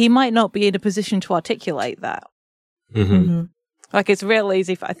 he might not be in a position to articulate that. mm-hmm. Mm-hmm. Like, it's real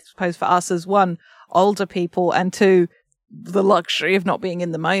easy, I suppose, for us as one, older people, and two, the luxury of not being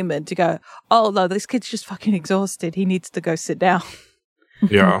in the moment to go, oh no, this kid's just fucking exhausted. He needs to go sit down.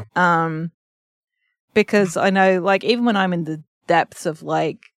 Yeah. Because I know, like, even when I'm in the depths of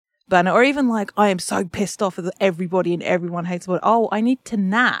like burnout, or even like I am so pissed off with everybody and everyone hates what, oh, I need to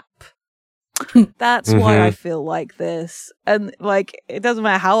nap. That's why I feel like this. And like, it doesn't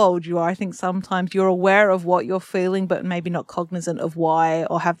matter how old you are. I think sometimes you're aware of what you're feeling, but maybe not cognizant of why,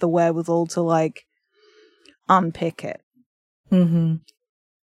 or have the wherewithal to like unpick it. Mm-hmm.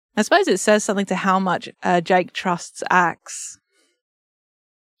 I suppose it says something to how much Jake trusts Axe.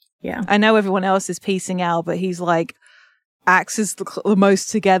 Yeah. I know everyone else is piecing out, but he's like, Axe is the most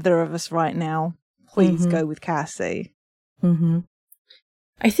together of us right now. Please go with Cassie. Mm-hmm.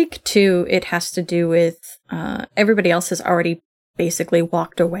 I think, too, it has to do with everybody else has already basically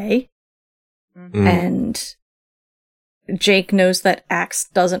walked away. Mm-hmm. And Jake knows that Axe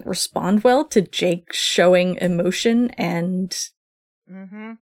doesn't respond well to Jake showing emotion and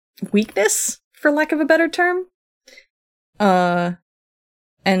weakness, for lack of a better term.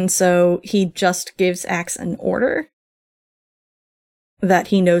 And so he just gives Axe an order that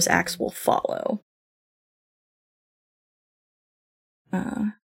he knows Axe will follow.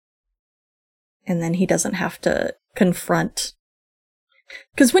 And then he doesn't have to confront.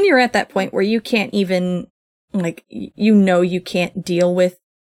 Because when you're at that point where you can't even, like, you can't deal with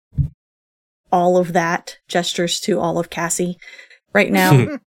all of that, gestures to all of Cassie right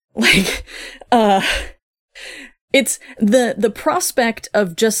now. Like, it's the prospect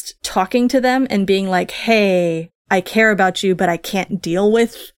of just talking to them and being like, hey, I care about you, but I can't deal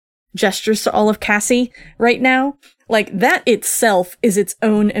with gestures to all of Cassie right now. Like, that itself is its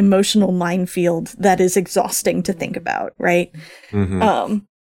own emotional minefield that is exhausting to think about, right? Mm-hmm.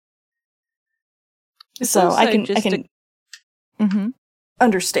 So I can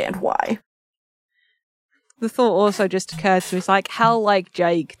understand why. The thought also just occurred to me, it's like, how like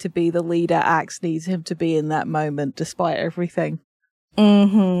Jake to be the leader Axe needs him to be in that moment, despite everything.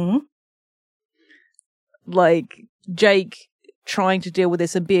 Mm-hmm. Like, Jake trying to deal with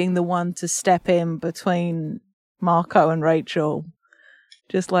this and being the one to step in between Marco and Rachel.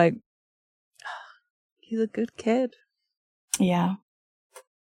 Just like, he's a good kid. Yeah.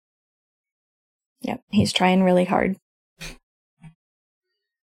 Yep, he's trying really hard.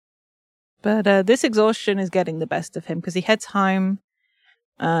 But this exhaustion is getting the best of him because he heads home.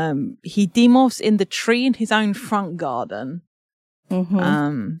 He demorphs in the tree in his own front garden.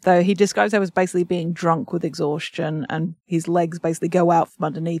 Mm-hmm. Though he describes that as basically being drunk with exhaustion, and his legs basically go out from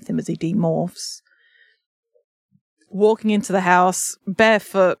underneath him as he demorphs. Walking into the house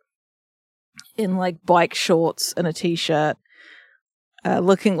barefoot in like bike shorts and a t-shirt,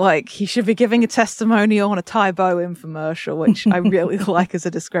 looking like he should be giving a testimonial on a Tybo infomercial, which I really like as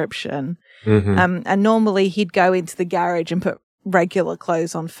a description. Mm-hmm. And normally he'd go into the garage and put regular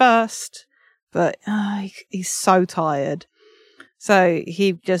clothes on first, but he's so tired. So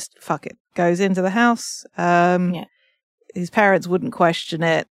he just, fuck it, goes into the house. His parents wouldn't question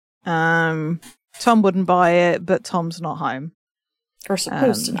it. Tom wouldn't buy it, but Tom's not home. Or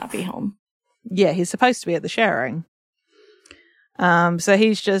supposed to not be home. Yeah, he's supposed to be at the sharing. So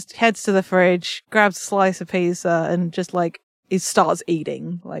he's just heads to the fridge, grabs a slice of pizza, and just like he starts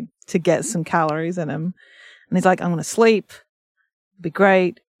eating, like to get some calories in him. And he's like, I'm gonna sleep. It'll be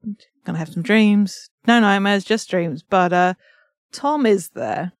great. I'm gonna have some dreams. No nightmares, just dreams. But Tom is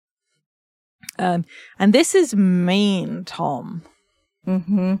there. And this is mean Tom.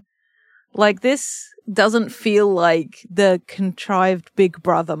 Mm-hmm. Like, this doesn't feel like the contrived Big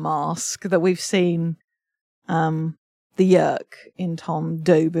Brother mask that we've seen the Yerk in Tom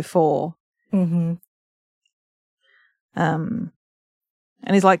do before. Mm-hmm. And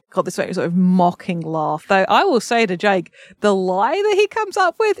he's like got this sort of mocking laugh. Though I will say to Jake, the lie that he comes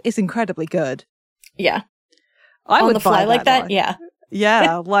up with is incredibly good. Yeah. I On would the fly buy like that? lie. Yeah.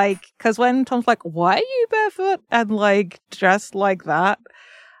 Yeah, like, because when Tom's like, why are you barefoot and like dressed like that?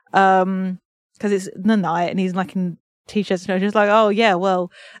 Because it's the night and he's like in t-shirts and just like, oh yeah,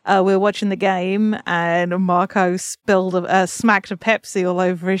 well, we're watching the game and Marco smacked a Pepsi all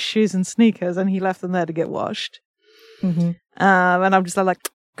over his shoes and sneakers and he left them there to get washed. Mm-hmm. And I'm just like,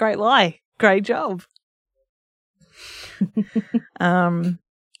 great lie, great job. But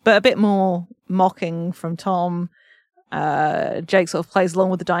a bit more mocking from Tom. Jake sort of plays along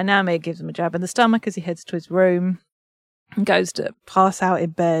with the dynamic, gives him a jab in the stomach as he heads to his room and goes to pass out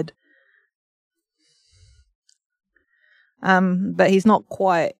in bed. But he's not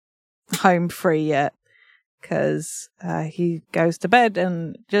quite home free yet because he goes to bed,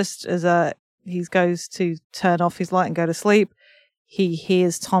 and just as he goes to turn off his light and go to sleep, he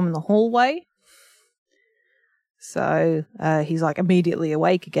hears Tom in the hallway. So he's like immediately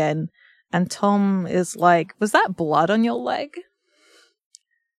awake again. And Tom is like, was that blood on your leg?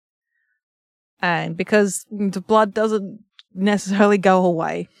 And because the blood doesn't necessarily go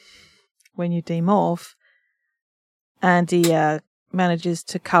away when you demorph, and he manages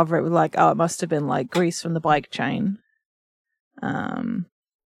to cover it with like, oh, it must have been like grease from the bike chain. The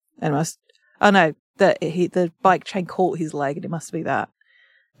bike chain caught his leg, and it must be that.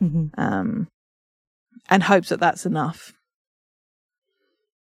 Mm-hmm. And hopes that that's enough.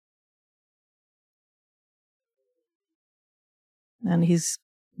 And he's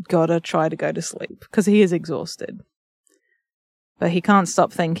got to try to go to sleep because he is exhausted. But he can't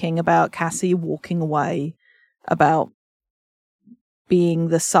stop thinking about Cassie walking away, about being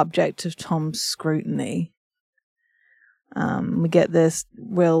the subject of Tom's scrutiny. We get this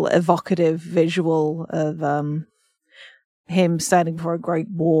real evocative visual of him standing before a great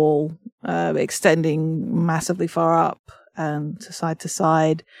wall, extending massively far up and side to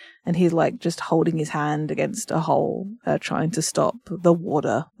side, and he's like just holding his hand against a hole, trying to stop the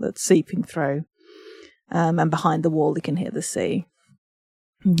water that's seeping through. And behind the wall, he can hear the sea,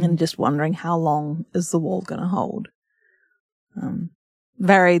 and just wondering how long is the wall going to hold.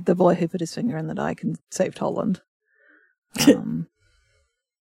 Very The Boy Who Put His Finger in the Dike and Saved Holland.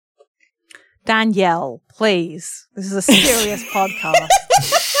 Danielle, please. This is a serious podcast.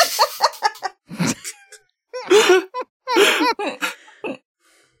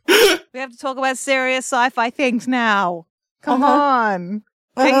 We have to talk about serious sci-fi things now. Come on.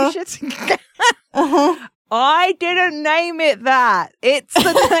 Get your shit together. I didn't name it that. It's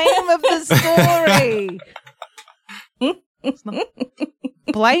the name of the story.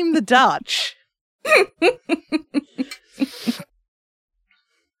 Blame the Dutch.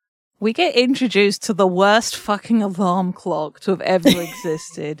 We get introduced to the worst fucking alarm clock to have ever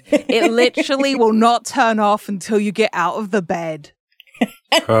existed. It literally will not turn off until you get out of the bed.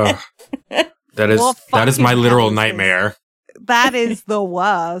 That is my literal nightmare. That is the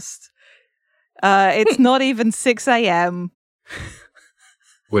worst. It's not even 6 a.m.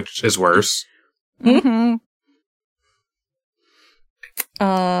 Which is worse. Mm-hmm.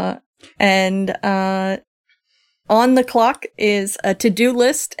 On the clock is a to-do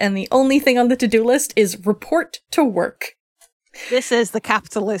list, and the only thing on the to-do list is report to work. This is the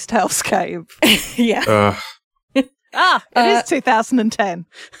capitalist hellscape. Yeah. It is 2010.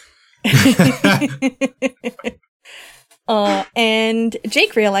 And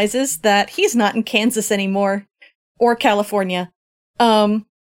Jake realizes that he's not in Kansas anymore, or California,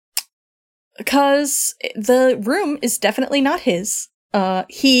 because the room is definitely not his.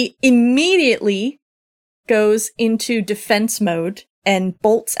 He immediately goes into defense mode and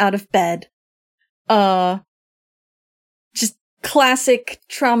bolts out of bed. Just classic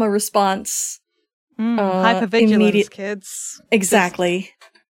trauma response. Hypervigilance, kids. Exactly.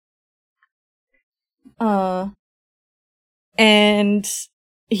 And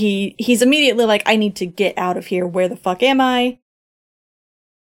he's immediately like, I need to get out of here. Where the fuck am I?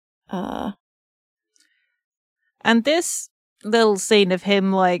 And this little scene of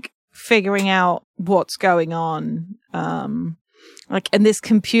him like figuring out what's going on, like, and this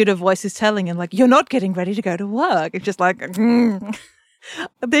computer voice is telling him like, you're not getting ready to go to work. It's just like,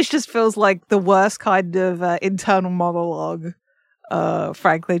 this just feels like the worst kind of internal monologue.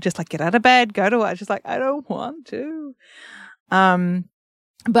 Frankly, just like, get out of bed, go to work. Just like, I don't want to. But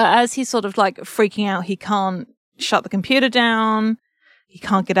as he's sort of like freaking out, he can't shut the computer down. He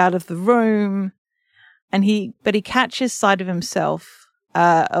can't get out of the room. And he catches sight of himself.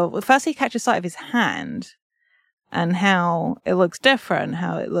 First he catches sight of his hand and how it looks different,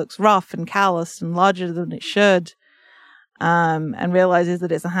 how it looks rough and calloused and larger than it should. And realizes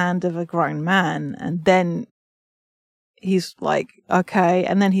that it's the hand of a grown man. And then he's like, okay.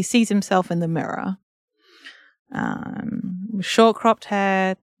 And then he sees himself in the mirror. Short cropped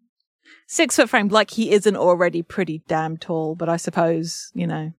hair, 6 foot frame, like he isn't already pretty damn tall, but I suppose,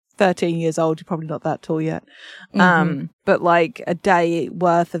 13 years old, you're probably not that tall yet. Mm-hmm. But like a day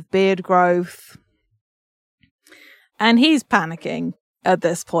worth of beard growth. And he's panicking at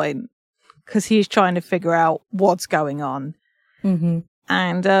this point because he's trying to figure out what's going on. Mm-hmm.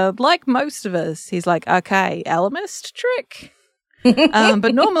 And like most of us, he's like, okay, Ellimist trick.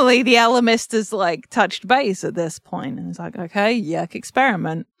 But normally the Alarmist has like touched base at this point, and it's like, okay, yuck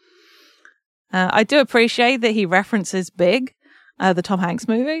experiment. I do appreciate that he references Big, the Tom Hanks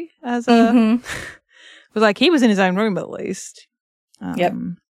movie, as a was like he was in his own room at least. Yep.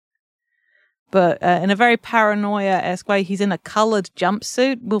 But in a very paranoia-esque way, he's in a coloured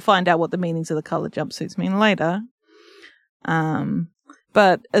jumpsuit. We'll find out what the meanings of the coloured jumpsuits mean later.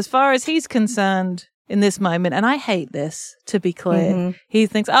 But as far as he's concerned in this moment, and I hate this, to be clear, he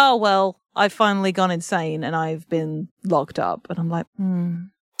thinks, oh, well, I've finally gone insane and I've been locked up. And I'm like,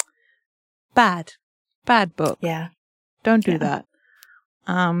 bad book. Yeah. Don't do that.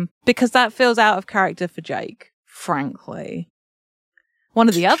 Because that feels out of character for Jake, frankly. One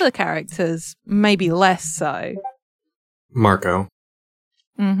of the other characters, maybe less so. Marco.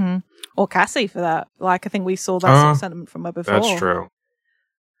 Or Cassie, for that. Like, I think we saw that sort of sentiment from her before. That's true.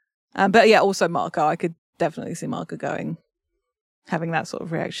 But yeah, also Marco. I could definitely see Marco having that sort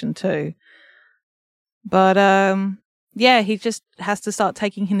of reaction too. But yeah, he just has to start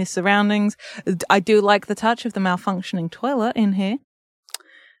taking in his surroundings. I do like the touch of the malfunctioning toilet in here.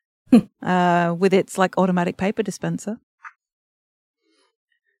 With its like automatic paper dispenser.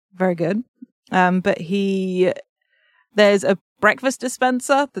 Very good. But there's a breakfast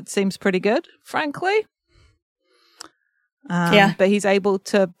dispenser that seems pretty good, frankly. But he's able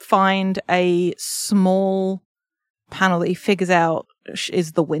to find a small panel that he figures out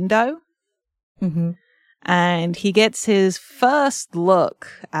is the window. And he gets his first look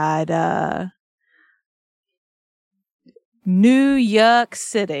at New York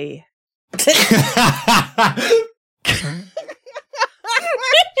City.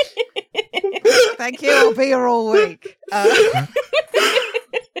 Thank you. I'll be here all week. To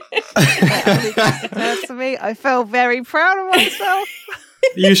me, I felt very proud of myself.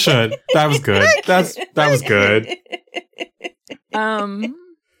 You should. That was good. That was good.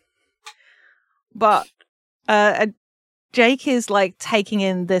 But Jake is like taking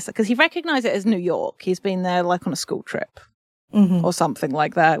in this because he recognizes it as New York. He's been there like on a school trip. Or something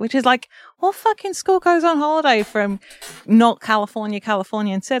like that, which is like, what fucking school goes on holiday from not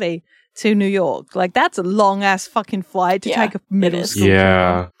Californian City to New York? Like, that's a long ass fucking flight to take a middle school.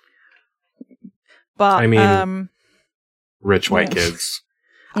 Yeah. But I mean, rich white kids.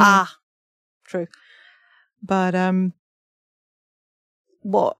 True. But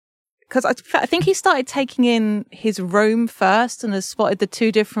what? Because I think he started taking in his room first and has spotted the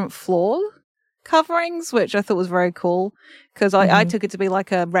two different floor coverings, which I thought was very cool because I took it to be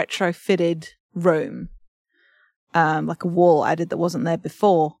like a retrofitted room, like a wall added that wasn't there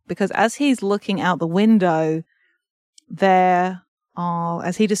before. Because as he's looking out the window, there are,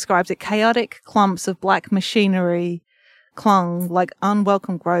 as he describes it, chaotic clumps of black machinery clung like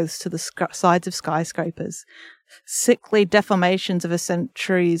unwelcome growths to the sides of skyscrapers, sickly deformations of a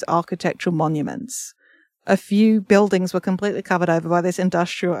century's architectural monuments. A few buildings were completely covered over by this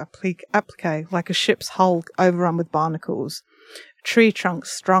industrial applique, like a ship's hull overrun with barnacles, tree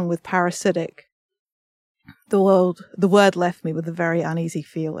trunks strung with parasitic. The word left me with a very uneasy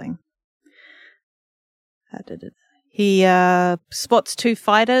feeling. He spots two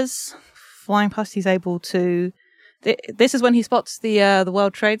fighters flying past. He's able to... This is when he spots the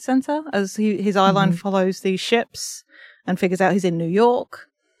World Trade Center, as his eye line follows these ships and figures out he's in New York.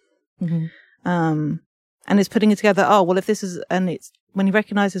 And is putting it together, oh, well, if this is, and it's, when he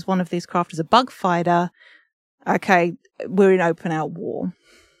recognizes one of these craft as a bug fighter, okay, we're in open out war.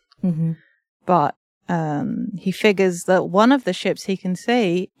 But he figures that one of the ships he can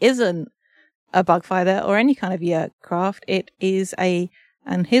see isn't a bug fighter or any kind of aircraft. It is and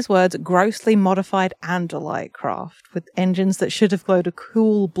his words, grossly modified Andalite craft with engines that should have glowed a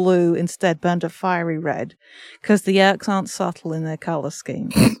cool blue instead burned a fiery red, because the Yerks aren't subtle in their color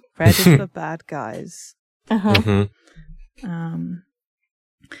schemes. Red is for bad guys. The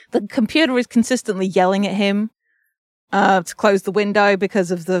computer is consistently yelling at him to close the window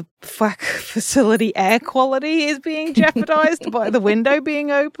because of the facility air quality is being jeopardized by the window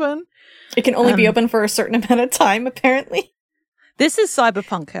being open. It can only be open for a certain amount of time, apparently. This is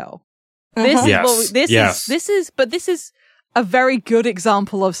cyberpunk hell. This is a very good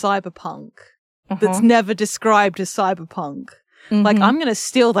example of cyberpunk that's never described as cyberpunk. Like, I'm going to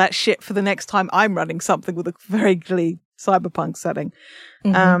steal that shit for the next time I'm running something with a vaguely cyberpunk setting.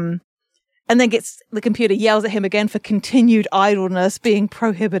 And then the computer yells at him again for continued idleness being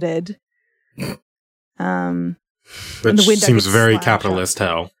prohibited. Which seems very capitalist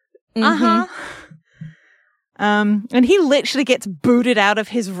hell. And he literally gets booted out of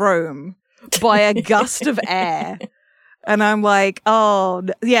his room by a gust of air. And I'm like, oh,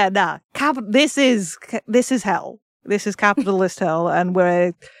 yeah, nah. This is hell. This is capitalist hell, and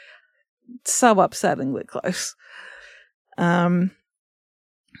we're so upsettingly close.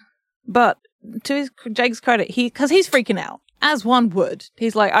 But to Jake's credit, because he's freaking out, as one would.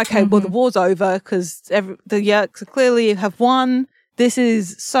 He's like, okay, well, the war's over because the Yeerks clearly have won. This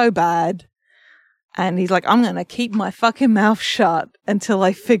is so bad. And he's like, I'm going to keep my fucking mouth shut until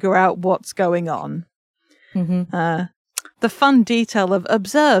I figure out what's going on. The fun detail of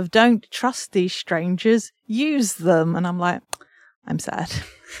observe, don't trust these strangers, use them. And I'm like, I'm sad.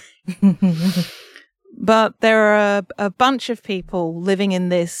 But there are a bunch of people living in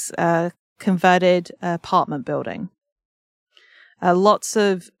this converted apartment building. Lots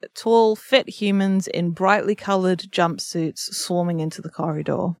of tall, fit humans in brightly colored jumpsuits swarming into the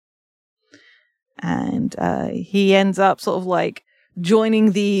corridor. And he ends up sort of like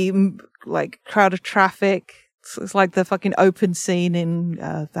joining the like crowd of traffic. It's like the fucking open scene in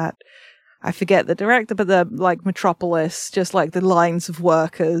that, I forget the director, but the like Metropolis, just like the lines of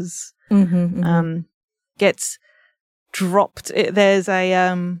workers. Gets dropped. There's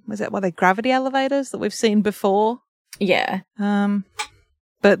a what are they, gravity elevators that we've seen before? Yeah.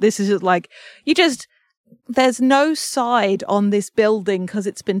 But this is just like, there's no side on this building because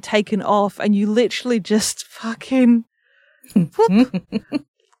it's been taken off, and you literally just fucking whoop,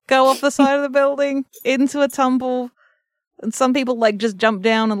 go off the side of the building into a tumble. And some people like just jump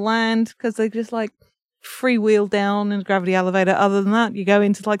down and land because they just like freewheel down in a gravity elevator. Other than that, you go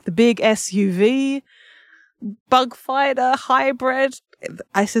into like the big SUV bug fighter hybrid.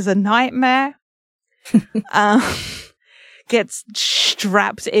 This is a nightmare. Gets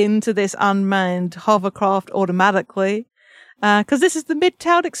strapped into this unmanned hovercraft automatically because this is the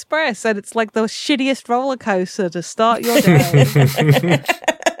Midtown Express, and it's like the shittiest roller coaster to start your day.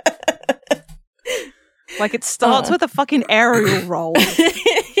 Like it starts with a fucking aerial roll.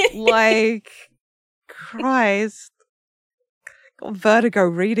 Like, Christ, got vertigo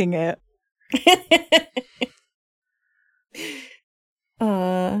reading it.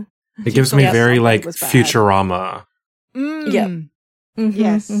 It gives me very like Futurama. Yep.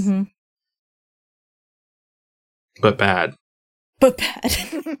 Yes. But bad. But bad.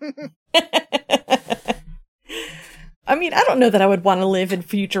 I mean, I don't know that I would want to live in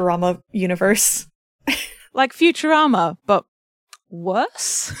Futurama universe. Like Futurama, but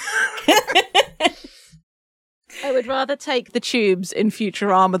worse. I would rather take the tubes in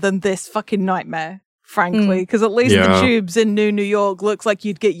Futurama than this fucking nightmare, frankly, because at least the tubes in New York looks like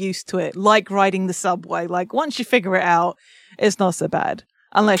you'd get used to it, like riding the subway. Like, once you figure it out, it's not so bad,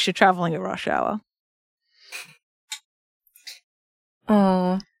 unless you're traveling at rush hour.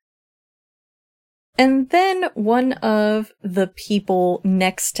 And then one of the people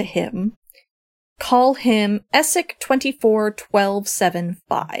next to him call him Essek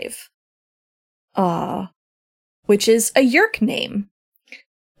 241275, which is a Yeerk name,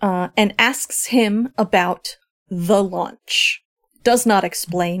 and asks him about the launch. Does not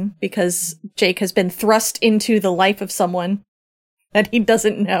explain, because Jake has been thrust into the life of someone that he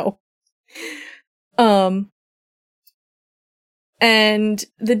doesn't know. And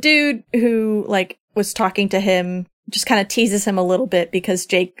the dude who, like, was talking to him just kind of teases him a little bit because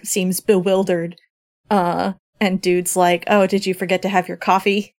Jake seems bewildered. And dude's like, oh, did you forget to have your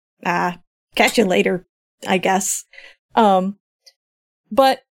coffee? Catch you later, I guess.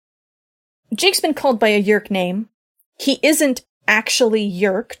 But Jake's been called by a Yeerk name. He isn't actually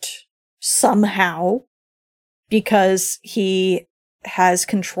Yeerked somehow because he has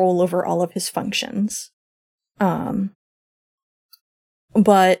control over all of his functions.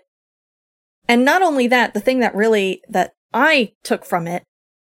 But, and not only that, the thing that I took from it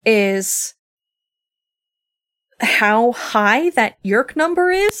is how high that Yeerk number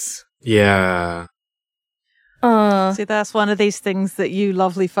is. Yeah. See, that's one of these things that you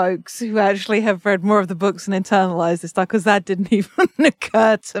lovely folks who actually have read more of the books and internalized this stuff, because that didn't even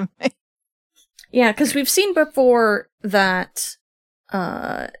occur to me. Yeah, because we've seen before that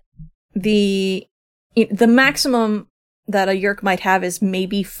the maximum that a Yeerk might have is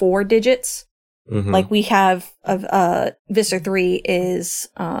maybe 4 digits. Mm-hmm. Like we have of Visser 3 is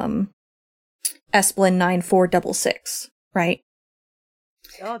Esplin 9466, right?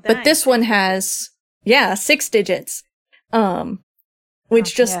 Oh, but this one has 6 digits.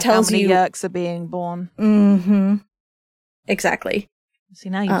 Which just tells how many you Yeerks are being born. Mm-hmm. Exactly. See,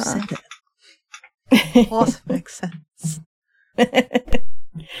 now you said it. What makes sense?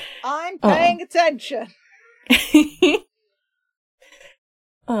 I'm paying attention.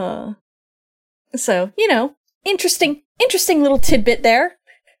 So, interesting little tidbit there.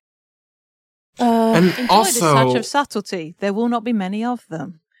 And enjoy also, this touch of subtlety. There will not be many of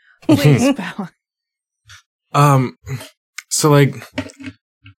them. Please, Bella. So like,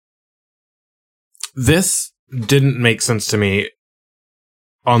 this didn't make sense to me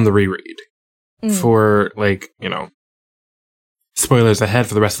on the reread. For like, you know, spoilers ahead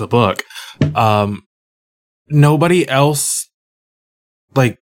for the rest of the book. Nobody else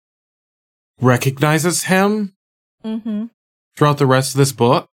like recognizes him throughout the rest of this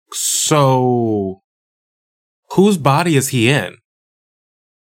book. So whose body is he in?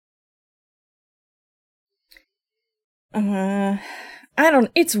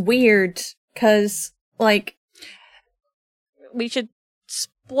 It's weird because like we should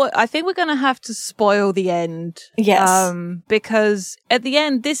I think we're going to have to spoil the end. Yes. Because at the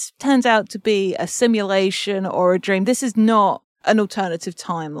end, this turns out to be a simulation or a dream. This is not an alternative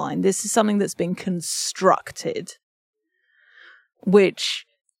timeline. This is something that's been constructed, which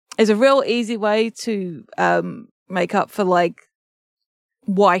is a real easy way to make up for like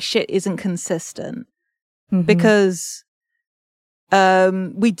why shit isn't consistent. Because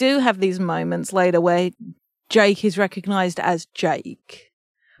we do have these moments later where Jake is recognized as Jake.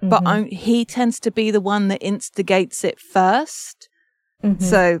 But he tends to be the one that instigates it first.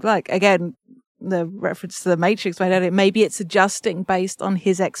 So, like, again, the reference to the Matrix made at it, maybe it's adjusting based on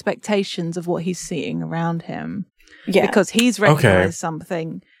his expectations of what he's seeing around him. Yeah. Because he's recognized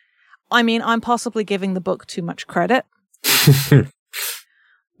something. I mean, I'm possibly giving the book too much credit.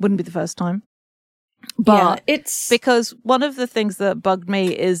 Wouldn't be the first time. But it's because one of the things that bugged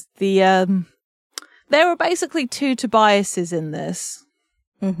me is there are basically two Tobiases in this.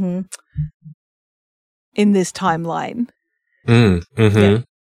 In this timeline. Yeah.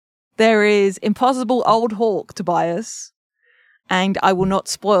 There is Impossible Old Hawk Tobias, and I will not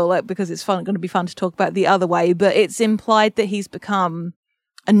spoil it because it's going to be fun to talk about the other way, but it's implied that he's become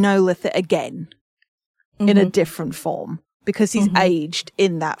a Nolith again in a different form because he's aged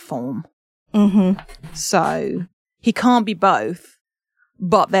in that form. So he can't be both,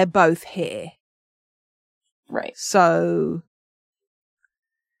 but they're both here. Right. So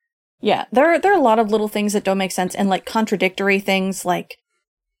yeah, there are a lot of little things that don't make sense and like contradictory things like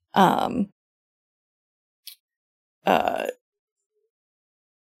like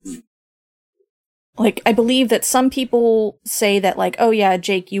I believe that some people say that like, oh yeah,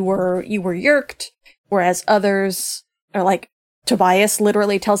 Jake, you were yerked, whereas others are like Tobias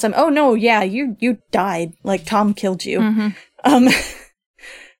literally tells him, oh no, yeah, you died, like Tom killed you. And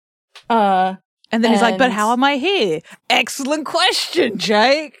then he's like, but how am I here? Excellent question,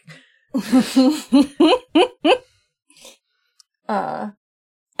 Jake. And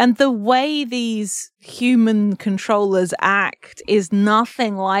the way these human controllers act is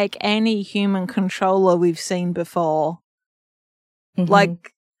nothing like any human controller we've seen before.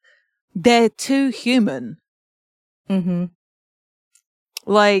 Like, they're too human.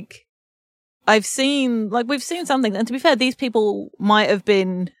 Like, we've seen something, and to be fair, these people might have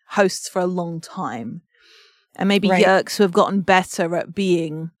been hosts for a long time. And maybe Yerks who have gotten better at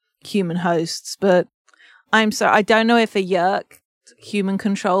being human hosts, but I'm sorry, I don't know if a Yerk human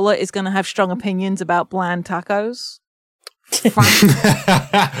controller is going to have strong opinions about bland tacos.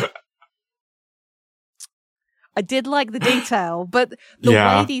 I did like the detail, but the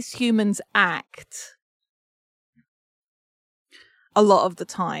way these humans act a lot of the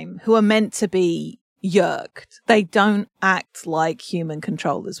time, who are meant to be yerked, they don't act like human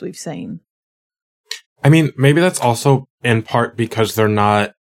controllers we've seen. I mean, maybe that's also in part because they're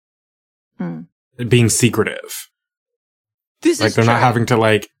not being secretive. Like, they're not having to,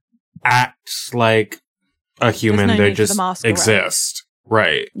 like, act like a human. They just exist.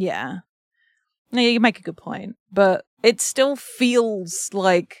 Right. Yeah. No, you make a good point. But it still feels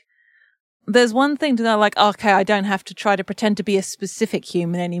like there's one thing to know, like, okay, I don't have to try to pretend to be a specific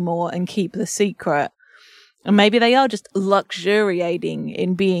human anymore and keep the secret. And maybe they are just luxuriating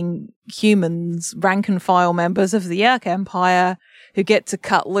in being humans, rank and file members of the Yerk Empire who get to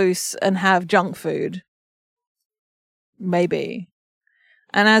cut loose and have junk food. Maybe.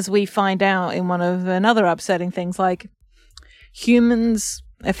 And as we find out in one of another upsetting things, like, humans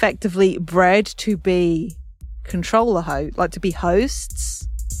effectively bred to be to be hosts,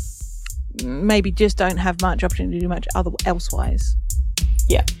 maybe just don't have much opportunity to do much elsewise.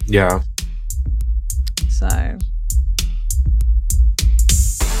 Yeah. Yeah. So